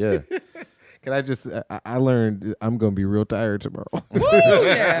 Like, yeah. Can I just? I learned I'm going to be real tired tomorrow.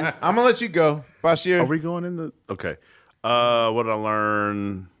 Yeah. I'm gonna let you go, Bashir. Are we going in the okay? What did I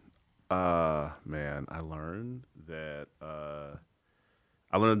learn? Man, I learned that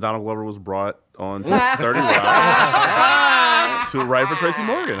Donald Glover was brought on to 30 Rock to write for Tracy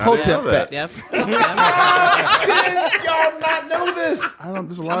Morgan. I didn't know that. Yep. Did y'all not know this? I don't.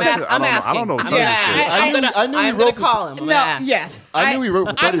 There's a lot I'm of shit. asking. I don't know. Tons of Yeah, shit. I knew I'm he gonna wrote for. call him. I'm No, gonna ask. yes. I knew he wrote for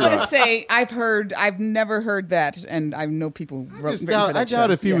I'm 30 going to Rock. say I've never heard that, and I know people wrote Just written for doubt, that I doubt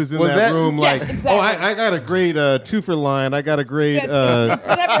show. if he Yeah. was in Was that, that- room Yes, like, exactly. oh, I got a great two-for line. I got a great, It never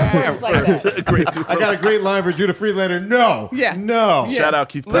works like that. Great. I got a great line for Judah Friedlander. No, Yeah. no. Yeah. Shout out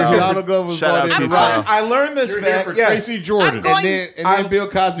Keith Listen, Powell. Donald Glover was Shout brought out in Keith to Powell. write. I learned this You're here fact. for Yes. Tracy Jordan. I'm going- And then Bill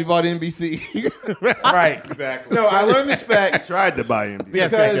Cosby bought NBC. Right. Exactly. No, I learned this fact Tried to buy him.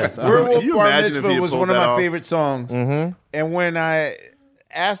 Yes, because yes, yes. Werewolf Can you Bar imagine if he Mitzvah had was pulled one of that my off? favorite songs. And when I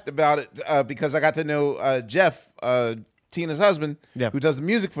asked about it, because I got to know Jeff Tina's husband, who does the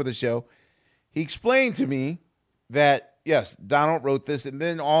music for the show, he explained to me that, yes, Donald wrote this, and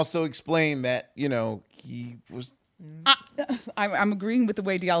then also explained that, you know, he was... I'm agreeing with the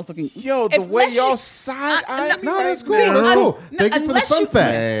way Diallo's looking. Yo, the way y'all side No, that's cool. That's cool. Thank you for the fun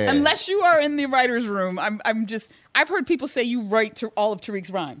fact. Unless you are in the writer's room, I've heard people say you write to all of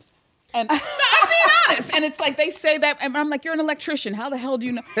Tariq's rhymes. And no, I'm being honest. And it's like they say that, and I'm like, you're an electrician. How the hell do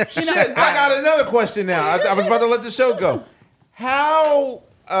you know? Shit, I got another question now. I was about to let the show go. How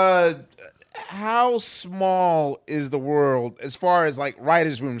small is the world as far as like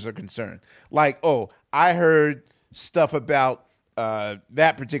writers' rooms are concerned? Like, oh, I heard stuff about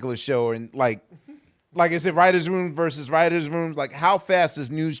that particular show, and like I said, writers' room versus writers' rooms. Like, how fast does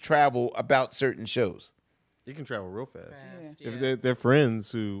news travel about certain shows? You can travel real fast. If they're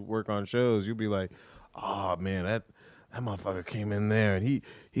friends who work on shows, you'll be like, oh man, that motherfucker came in there and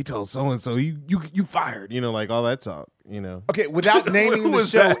he told so and so you fired, you know, like all that talk, you know. Okay, without naming the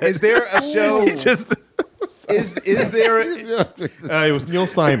show, is there a show? Is there? It was Neil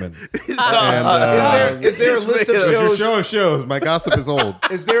Simon. Is there a list of shows? Your show of shows. My gossip is old.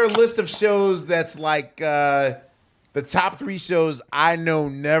 Is there a list of shows that's like the top 3 shows I know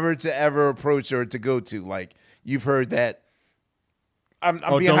never to ever approach or to go to? Like, you've heard that. I'm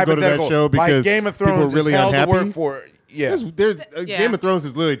being don't hypothetical. Go to that show because like Game of Thrones people are really is hell unhappy. to work for. Yeah, there's Game of Thrones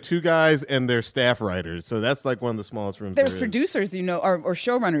is literally 2 guys and their staff writers, so that's like one of the smallest rooms. There's producers, you know, or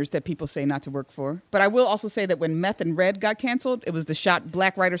showrunners that people say not to work for. But I will also say that when Meth and Red got canceled, it was the shot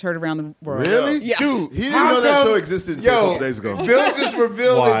black writers heard around the world. Really? Yes. Dude, he didn't know that show existed until a couple days ago. Bill just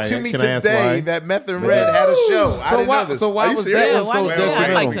revealed it to me today that Meth and Red had a show. I didn't know this. So why was that so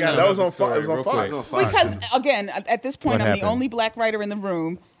detrimental? That was on Fox. It was on Fox. Because again, at this point, I'm the only black writer in the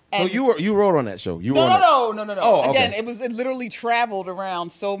room. So you wrote on that show? No. Oh, again, okay. it literally traveled around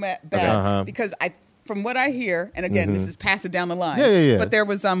so bad because from what I hear, and again, this is pass it down the line. Yeah. But there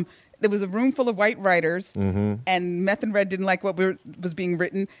was a room full of white writers, and Meth and Red didn't like what was being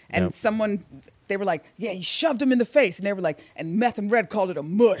written, and they were like, yeah, he shoved him in the face, and they were like, and Meth and Red called it a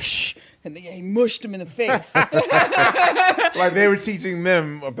mush, and he mushed him in the face. Like they were teaching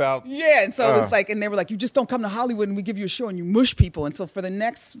them about. Yeah, and so it was like, and they were like, you just don't come to Hollywood and we give you a show and you mush people. And so for the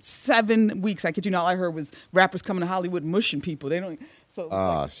next 7 weeks, I kid you not, all I heard was rappers coming to Hollywood mushing people. They don't.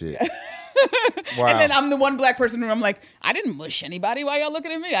 So. Shit. Wow. And then I'm the one black person who I'm like, I didn't mush anybody. Why y'all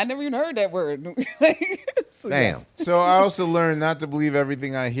looking at me? I never even heard that word. So, Damn. yes. So I also learned not to believe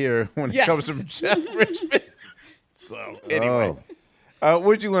everything I hear when it comes from Jeff Richmond. So anyway.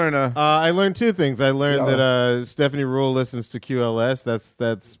 What'd you learn? I learned 2 things. I learned that Stephanie Rule listens to QLS.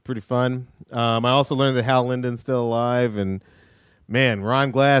 That's pretty fun. I also learned that Hal Linden's still alive, and man,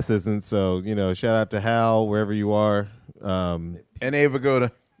 Ron Glass isn't. So shout out to Hal wherever you are. And Ava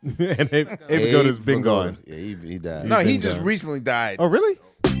Goda. And Ava Goda's been gone. Yeah, he died. No, he just recently died. Oh, really?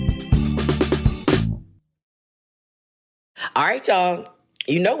 All right, y'all.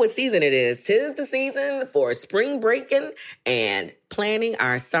 You know what season it is. 'Tis the season for spring breaking and planning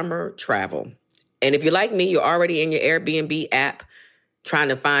our summer travel. And if you're like me, you're already in your Airbnb app trying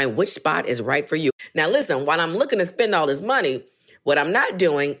to find which spot is right for you. Now, listen, while I'm looking to spend all this money, what I'm not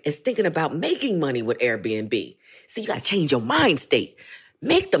doing is thinking about making money with Airbnb. See, you got to change your mind state.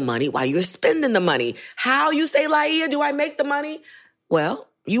 Make the money while you're spending the money. How, you say, Laia, do I make the money? Well,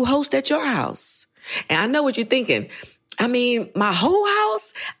 you host at your house. And I know what you're thinking. I mean, my whole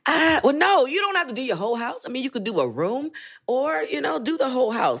house? Well, no, you don't have to do your whole house. I mean, you could do a room or, do the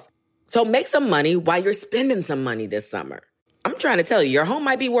whole house. So make some money while you're spending some money this summer. I'm trying to tell you, your home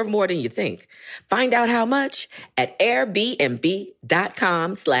might be worth more than you think. Find out how much at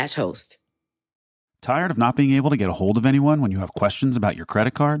airbnb.com/host. Tired of not being able to get a hold of anyone when you have questions about your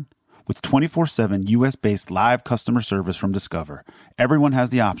credit card? With 24/7 U.S.-based live customer service from Discover, everyone has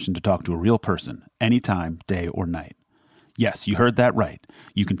the option to talk to a real person anytime, day or night. Yes, you heard that right.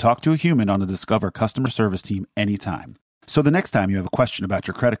 You can talk to a human on the Discover customer service team anytime. So the next time you have a question about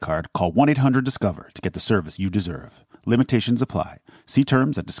your credit card, call 1-800-DISCOVER to get the service you deserve. Limitations apply. See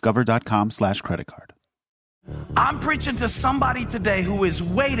terms at discover.com/creditcard. I'm preaching to somebody today who is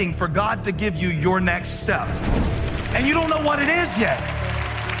waiting for God to give you your next step. And you don't know what it is yet.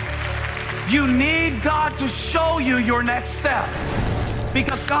 You need God to show you your next step.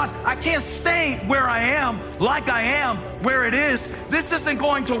 Because God, I can't stay where I am, like I am, where it is. This isn't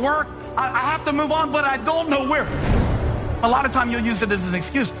going to work. I have to move on, but I don't know where. A lot of time you'll use it as an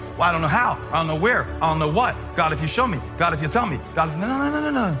excuse. Well, I don't know how. I don't know where. I don't know what. God, if you show me. God, if you tell me. God, if...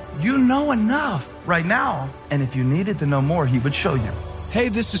 No. You know enough right now. And if you needed to know more, he would show you. Hey,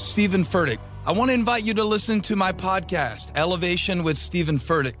 this is Stephen Furtick. I want to invite you to listen to my podcast, Elevation with Stephen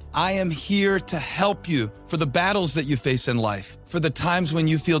Furtick. I am here to help you for the battles that you face in life, for the times when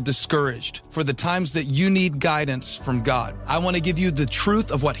you feel discouraged, for the times that you need guidance from God. I want to give you the truth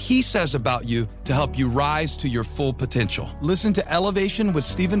of what He says about you to help you rise to your full potential. Listen to Elevation with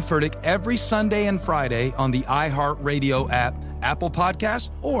Stephen Furtick every Sunday and Friday on the iHeartRadio app, Apple Podcasts,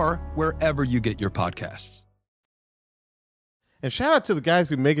 or wherever you get your podcasts. And shout out to the guys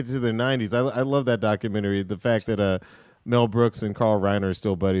who make it to their 90s. I love that documentary. The fact that Mel Brooks and Carl Reiner are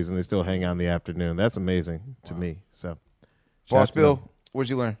still buddies and they still hang out in the afternoon. That's amazing to me. So, Boss Bill, what'd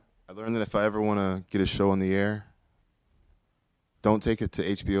you learn? I learned that if I ever want to get a show on the air, don't take it to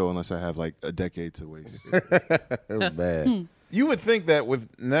HBO unless I have like a decade to waste. Bad. You would think that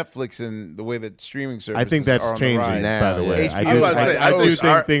with Netflix and the way that streaming services I think that's are on changing, the rise, by the way. HBO I do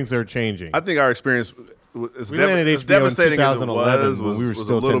think things are changing. I think our experience, as We landed as HBO devastating in as it 2011 was, when we were was a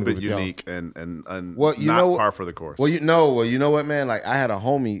still little tending bit to the unique and Well, you not know, par for the course. Well, you know what, man? Like, I had a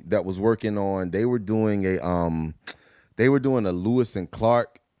homie that was working on. They were doing a Lewis and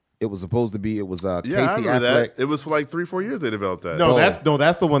Clark. It was supposed to be. It was yeah, Casey I remember Affleck. that. It was for like 3-4 years they developed that. No,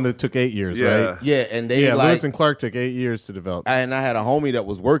 that's the one that took 8 years, Yeah. right? Yeah, and they like, Lewis and Clark took 8 years to develop. And I had a homie that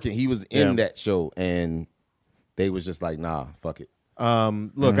was working. He was in that show, and they was just like, nah, fuck it.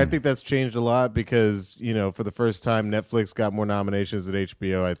 Look, I think that's changed a lot because, you know, for the first time, Netflix got more nominations than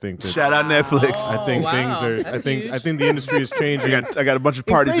HBO. I think. Shout out Netflix. I think things are. I think the industry is changing. I got a bunch of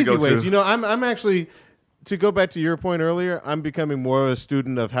parties to go to. You know, I'm actually, to go back to your point earlier, I'm becoming more of a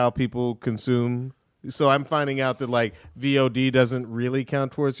student of how people consume. So I'm finding out that like VOD doesn't really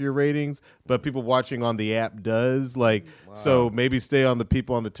count towards your ratings, but people watching on the app does. Like, so maybe stay on the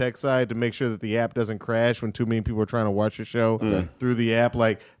people on the tech side to make sure that the app doesn't crash when too many people are trying to watch a show through the app.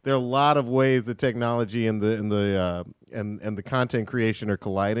 Like, there are a lot of ways that technology and the content creation are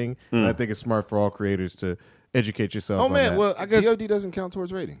colliding, and I think it's smart for all creators to educate yourselves. Oh man, that. well, I guess VOD doesn't count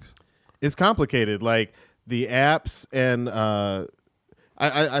towards ratings. It's complicated. Like the apps and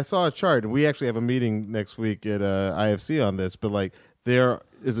I saw a chart, and we actually have a meeting next week at IFC on this, but like there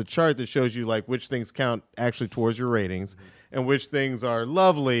is a chart that shows you like which things count actually towards your ratings and which things are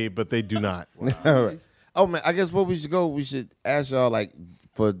lovely, but they do not. All right. Oh man, I guess we should ask y'all, like,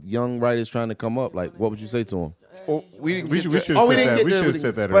 for young writers trying to come up, like, what would you say to them? Well, we We should have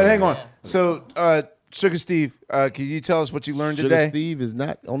said that But earlier. hang on. So, Sugar Steve, can you tell us what you learned Sugar today? Steve is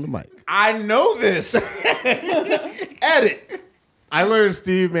not on the mic. I know this. Edit. I learned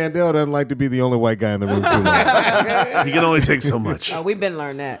Steve Mandel doesn't like to be the only white guy in the room too long. He can only take so much. We've been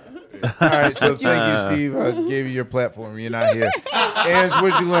learning that. All right, so thank you, Steve. I gave you your platform. You're not here. Ans,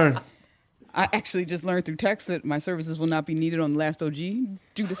 what'd you learn? I actually just learned through text that my services will not be needed on the last OG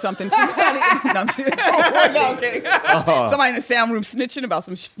due to something. No, I'm kidding. No, I'm kidding. Somebody in the sound room snitching about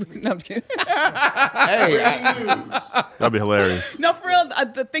some shit. No, I'm kidding. That'd be hilarious. No, for real,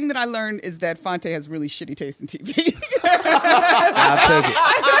 the thing that I learned is that Fonte has really shitty taste in TV. I'll take it.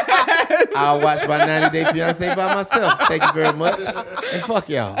 I'll watch my 90 Day Fiancé by myself. Thank you very much. And fuck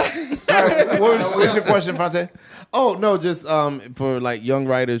y'all. What's your question, Fonte? Oh, no, just for like young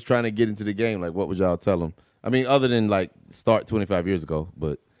writers trying to get into the game, like what would y'all tell them? I mean, other than like start 25 years ago,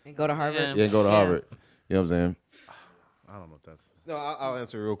 but. And go to Harvard. Yeah, go to Harvard. You know what I'm saying? I don't know if that's. No, I'll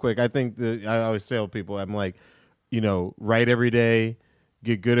answer real quick. I think that I always tell people, I'm like, you know, write every day,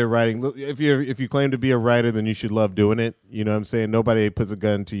 get good at writing. Look, if you claim to be a writer, then you should love doing it. You know what I'm saying? Nobody puts a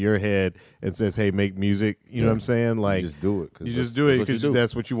gun to your head and says, "Hey, make music." You know what I'm saying? Like, You just do it. You just do it because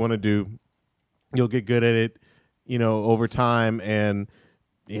that's what you want to do. You'll get good at it, you know, over time, and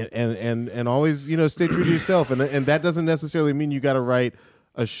always, you know, stay true to yourself. And that doesn't necessarily mean you got to write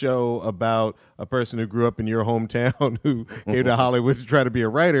a show about a person who grew up in your hometown who came to Hollywood to try to be a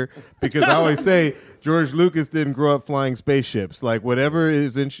writer, because I always say George Lucas didn't grow up flying spaceships. Like, whatever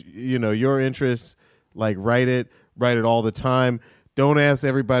is your interests, like write it all the time. Don't ask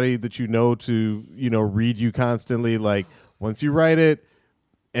everybody that you know to, you know, read you constantly. Like, once you write it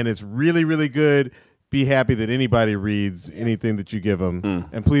and it's really, really good, be happy that anybody reads anything that you give them.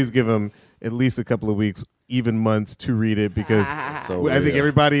 And please give them at least a couple of weeks, even months, to read it, because I think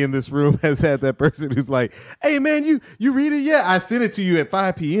everybody in this room has had that person who's like, "Hey man, you read it yet? I sent it to you at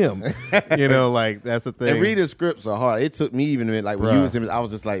 5 p.m. You know, like, that's a thing. And reading scripts are hard. It took me even like when you was in, I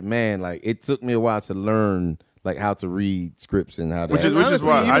was just like, man, like it took me a while to learn like how to read scripts and how to. Which is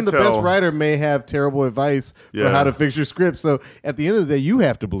why even the best writer may have terrible advice for how to fix your script. So at the end of the day, you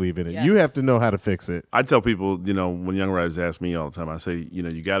have to believe in it. Yes. You have to know how to fix it. I tell people, you know, when young writers ask me all the time, I say, you know,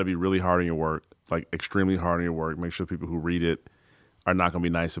 you got to be really hard on your work, like extremely hard on your work. Make sure people who read it are not going to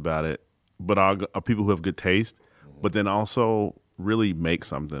be nice about it, but are people who have good taste. But then also really make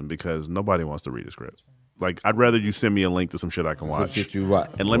something because nobody wants to read a script. Like, I'd rather you send me a link to some shit I can Some watch. shit you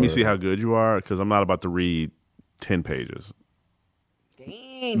watch. And let me see how good you are, because I'm not about to read 10 pages.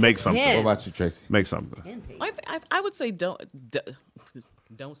 Dang, Make just something. 10. What about you, Tracy? Make something. I would say don't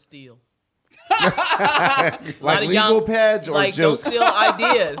steal. Like legal pads or like jokes? Don't steal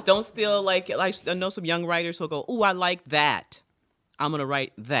ideas. Don't steal like I know some young writers who'll go, "Ooh, I like that. I'm gonna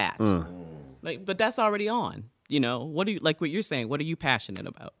write that." Like, but that's already on. You know, what do you like? What you're saying? What are you passionate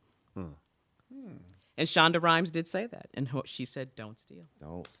about? And Shonda Rhimes did say that, and she said, "Don't steal."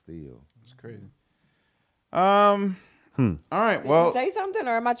 Don't steal. It's crazy. All right. Well, Did you say something,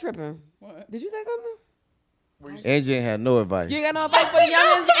 or am I tripping? What? Did you say something? Angie ain't had no advice. You ain't got no advice for the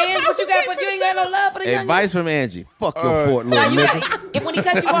youngins, and what you got? But you ain't got no love for the youngins. Advice from Angie. Fuck your Fort No, little you nigga. got, if when he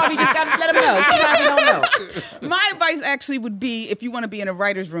cuts you off, you just got to let him know. Sometimes you don't know. My advice actually would be, if you want to be in a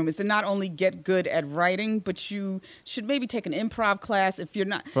writer's room, is to not only get good at writing, but you should maybe take an improv class. If you're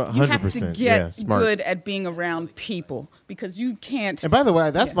not, you have to 100%, get yeah, smart. good at being around people because you can't. And by the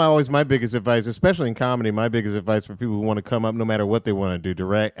way, that's always my biggest advice, especially in comedy. My biggest advice for people who want to come up, no matter what they want to do,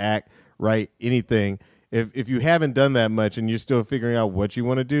 direct, act, write, anything. If you haven't done that much and you're still figuring out what you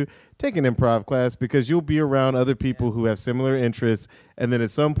want to do, take an improv class because you'll be around other people who have similar interests. And then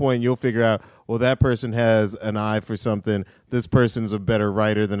at some point you'll figure out, well, that person has an eye for something. This person's a better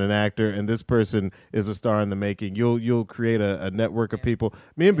writer than an actor. And this person is a star in the making. You'll create a network of people.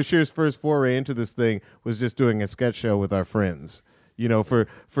 Me and Bashir's first foray into this thing was just doing a sketch show with our friends, you know, for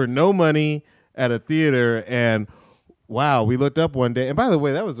no money at a theater. And wow, we looked up one day. And by the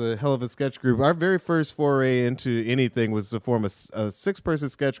way, that was a hell of a sketch group. Our very first foray into anything was to form a 6-person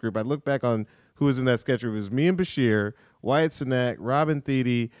sketch group. I look back on who was in that sketch group. It was me and Bashir, Wyatt Cenac, Robin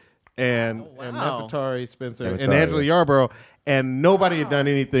Thede, and Nefertari Spencer, and Angela Yarborough. And nobody had done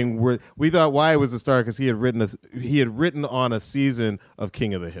anything. We thought Wyatt was the star because he had written on a season of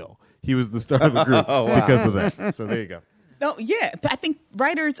King of the Hill. He was the star of the group because of that. So there you go. No, yeah. I think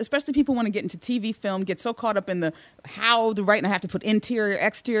writers, especially people who want to get into TV, film, get so caught up in the how to write and I have to put interior,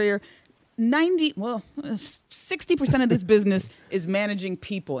 exterior. 60% of this business is managing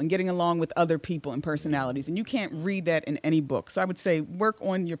people and getting along with other people and personalities. And you can't read that in any book. So I would say work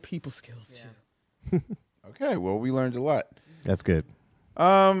on your people skills too. okay. Well, we learned a lot. That's good.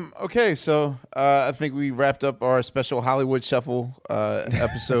 Okay, so I think we wrapped up our special Hollywood Shuffle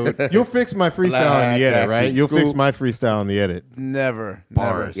episode. You'll fix my freestyle in the edit, right? You'll fix my freestyle in the edit. Never.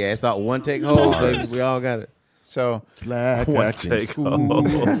 Yeah, it's all one take hold, baby. We all got it. So One take hold.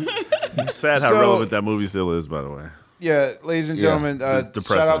 Sad how relevant that movie still is, by the way. Yeah, ladies and gentlemen, shout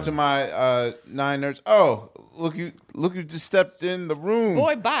out to my 9 nerds. Oh, look you just stepped in the room.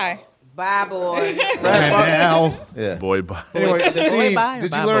 Boy, bye. Bye, boy. Yeah. Boy, bye. Anyway, Steve,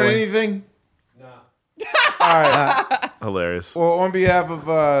 did you learn anything? No. All right. Hilarious. Well, on behalf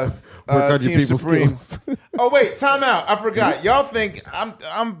of Team Supreme. Oh wait, time out. I forgot. Y'all think I'm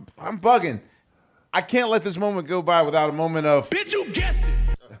bugging. I can't let this moment go by without a moment of Bitch, you guessed it.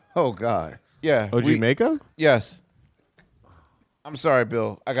 Oh God. Yeah. OG Mako? Yes. I'm sorry,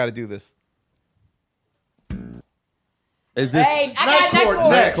 Bill. I got to do this. Is this Hey, I got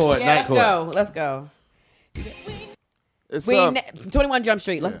Night Court? Yeah, let's go. It's 21 Jump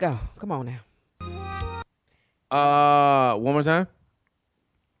Street. Let's go. Come on now. One more time.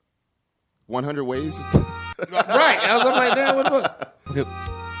 100 Ways. Right. I was like, damn, what the fuck? Okay.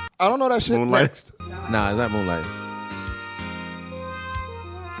 I don't know that shit. Moonlight. Next. Nah, it's not Moonlight.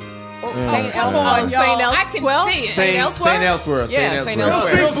 St. Come on, St. y'all. Else I can 12? see it. St. Elsewhere. Yeah, St. St.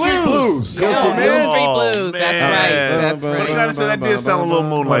 Elsewhere. Elsewhere. Blues. Go for Street man. Blues. That's right. That's But right. you gotta say that did sound a little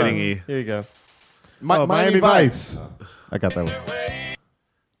moonlighting-y. Here you go. Miami Vice. I got that one.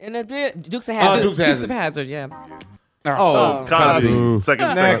 And the Dukes of Hazzard. Dukes of Hazzard, yeah. Oh, Cosby.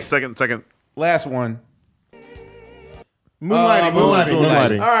 Next. Second. Last one.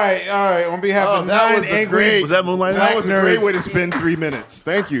 Moonlighting. All right. On behalf of that 9 was a angry. great. Was that Moonlighting? That was a great nerds. way to spend 3 minutes.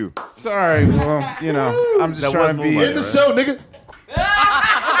 Thank you. Sorry. Well, I'm just That trying to was be Moonlight, In the right? show, nigga.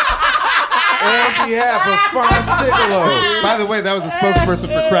 on behalf of Fontiglo. By the way, that was the spokesperson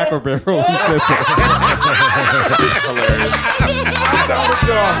for Cracker Barrel who said that. Hilarious. I'm done with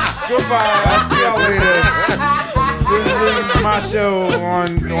y'all. Goodbye. I'll see y'all later. This is my show on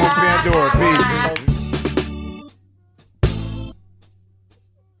Pandora. Peace.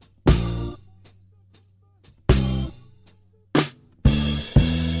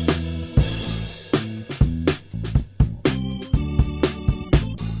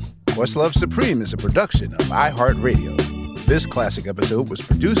 Questlove Supreme is a production of iHeartRadio. This classic episode was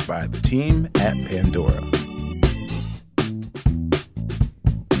produced by the team at Pandora.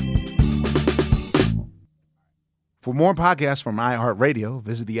 For more podcasts from iHeartRadio,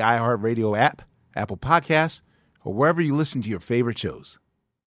 visit the iHeartRadio app, Apple Podcasts, or wherever you listen to your favorite shows.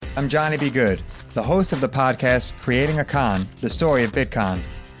 I'm Johnny B. Good, the host of the podcast Creating a Con, the story of Bitcoin.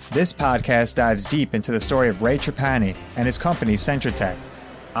 This podcast dives deep into the story of Ray Trapani and his company, CentraTech.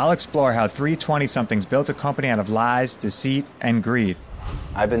 I'll explore how three 20-somethings built a company out of lies, deceit, and greed.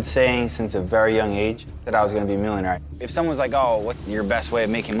 I've been saying since a very young age that I was going to be a millionaire. If someone's like, oh, what's your best way of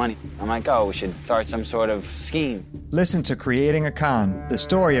making money? I'm like, oh, we should start some sort of scheme. Listen to Creating a Con, the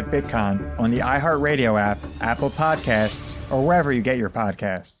story of Bitcoin, on the iHeartRadio app, Apple Podcasts, or wherever you get your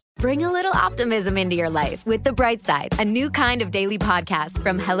podcasts. Bring a little optimism into your life with The Bright Side, a new kind of daily podcast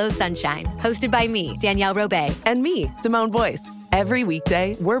from Hello Sunshine, hosted by me, Danielle Robay. And me, Simone Boyce. Every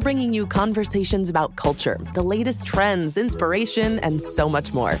weekday, we're bringing you conversations about culture, the latest trends, inspiration, and so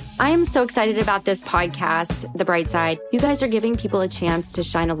much more. I am so excited about this podcast, The Bright Side. You guys are giving people a chance to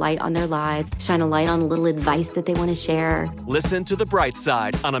shine a light on their lives, shine a light on a little advice that they want to share. Listen to The Bright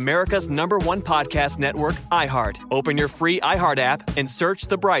Side on America's #1 podcast network, iHeart. Open your free iHeart app and search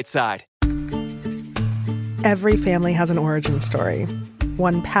The Bright Side. Every family has an origin story,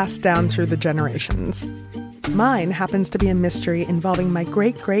 one passed down through the generations. Mine happens to be a mystery involving my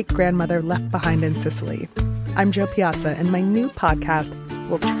great-great-grandmother left behind in Sicily. I'm Joe Piazza, and my new podcast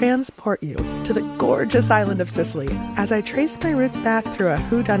will transport you to the gorgeous island of Sicily as I trace my roots back through a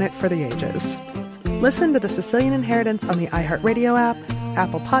whodunit for the ages. Listen to The Sicilian Inheritance on the iHeartRadio app,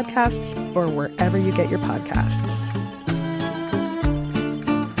 Apple Podcasts, or wherever you get your podcasts.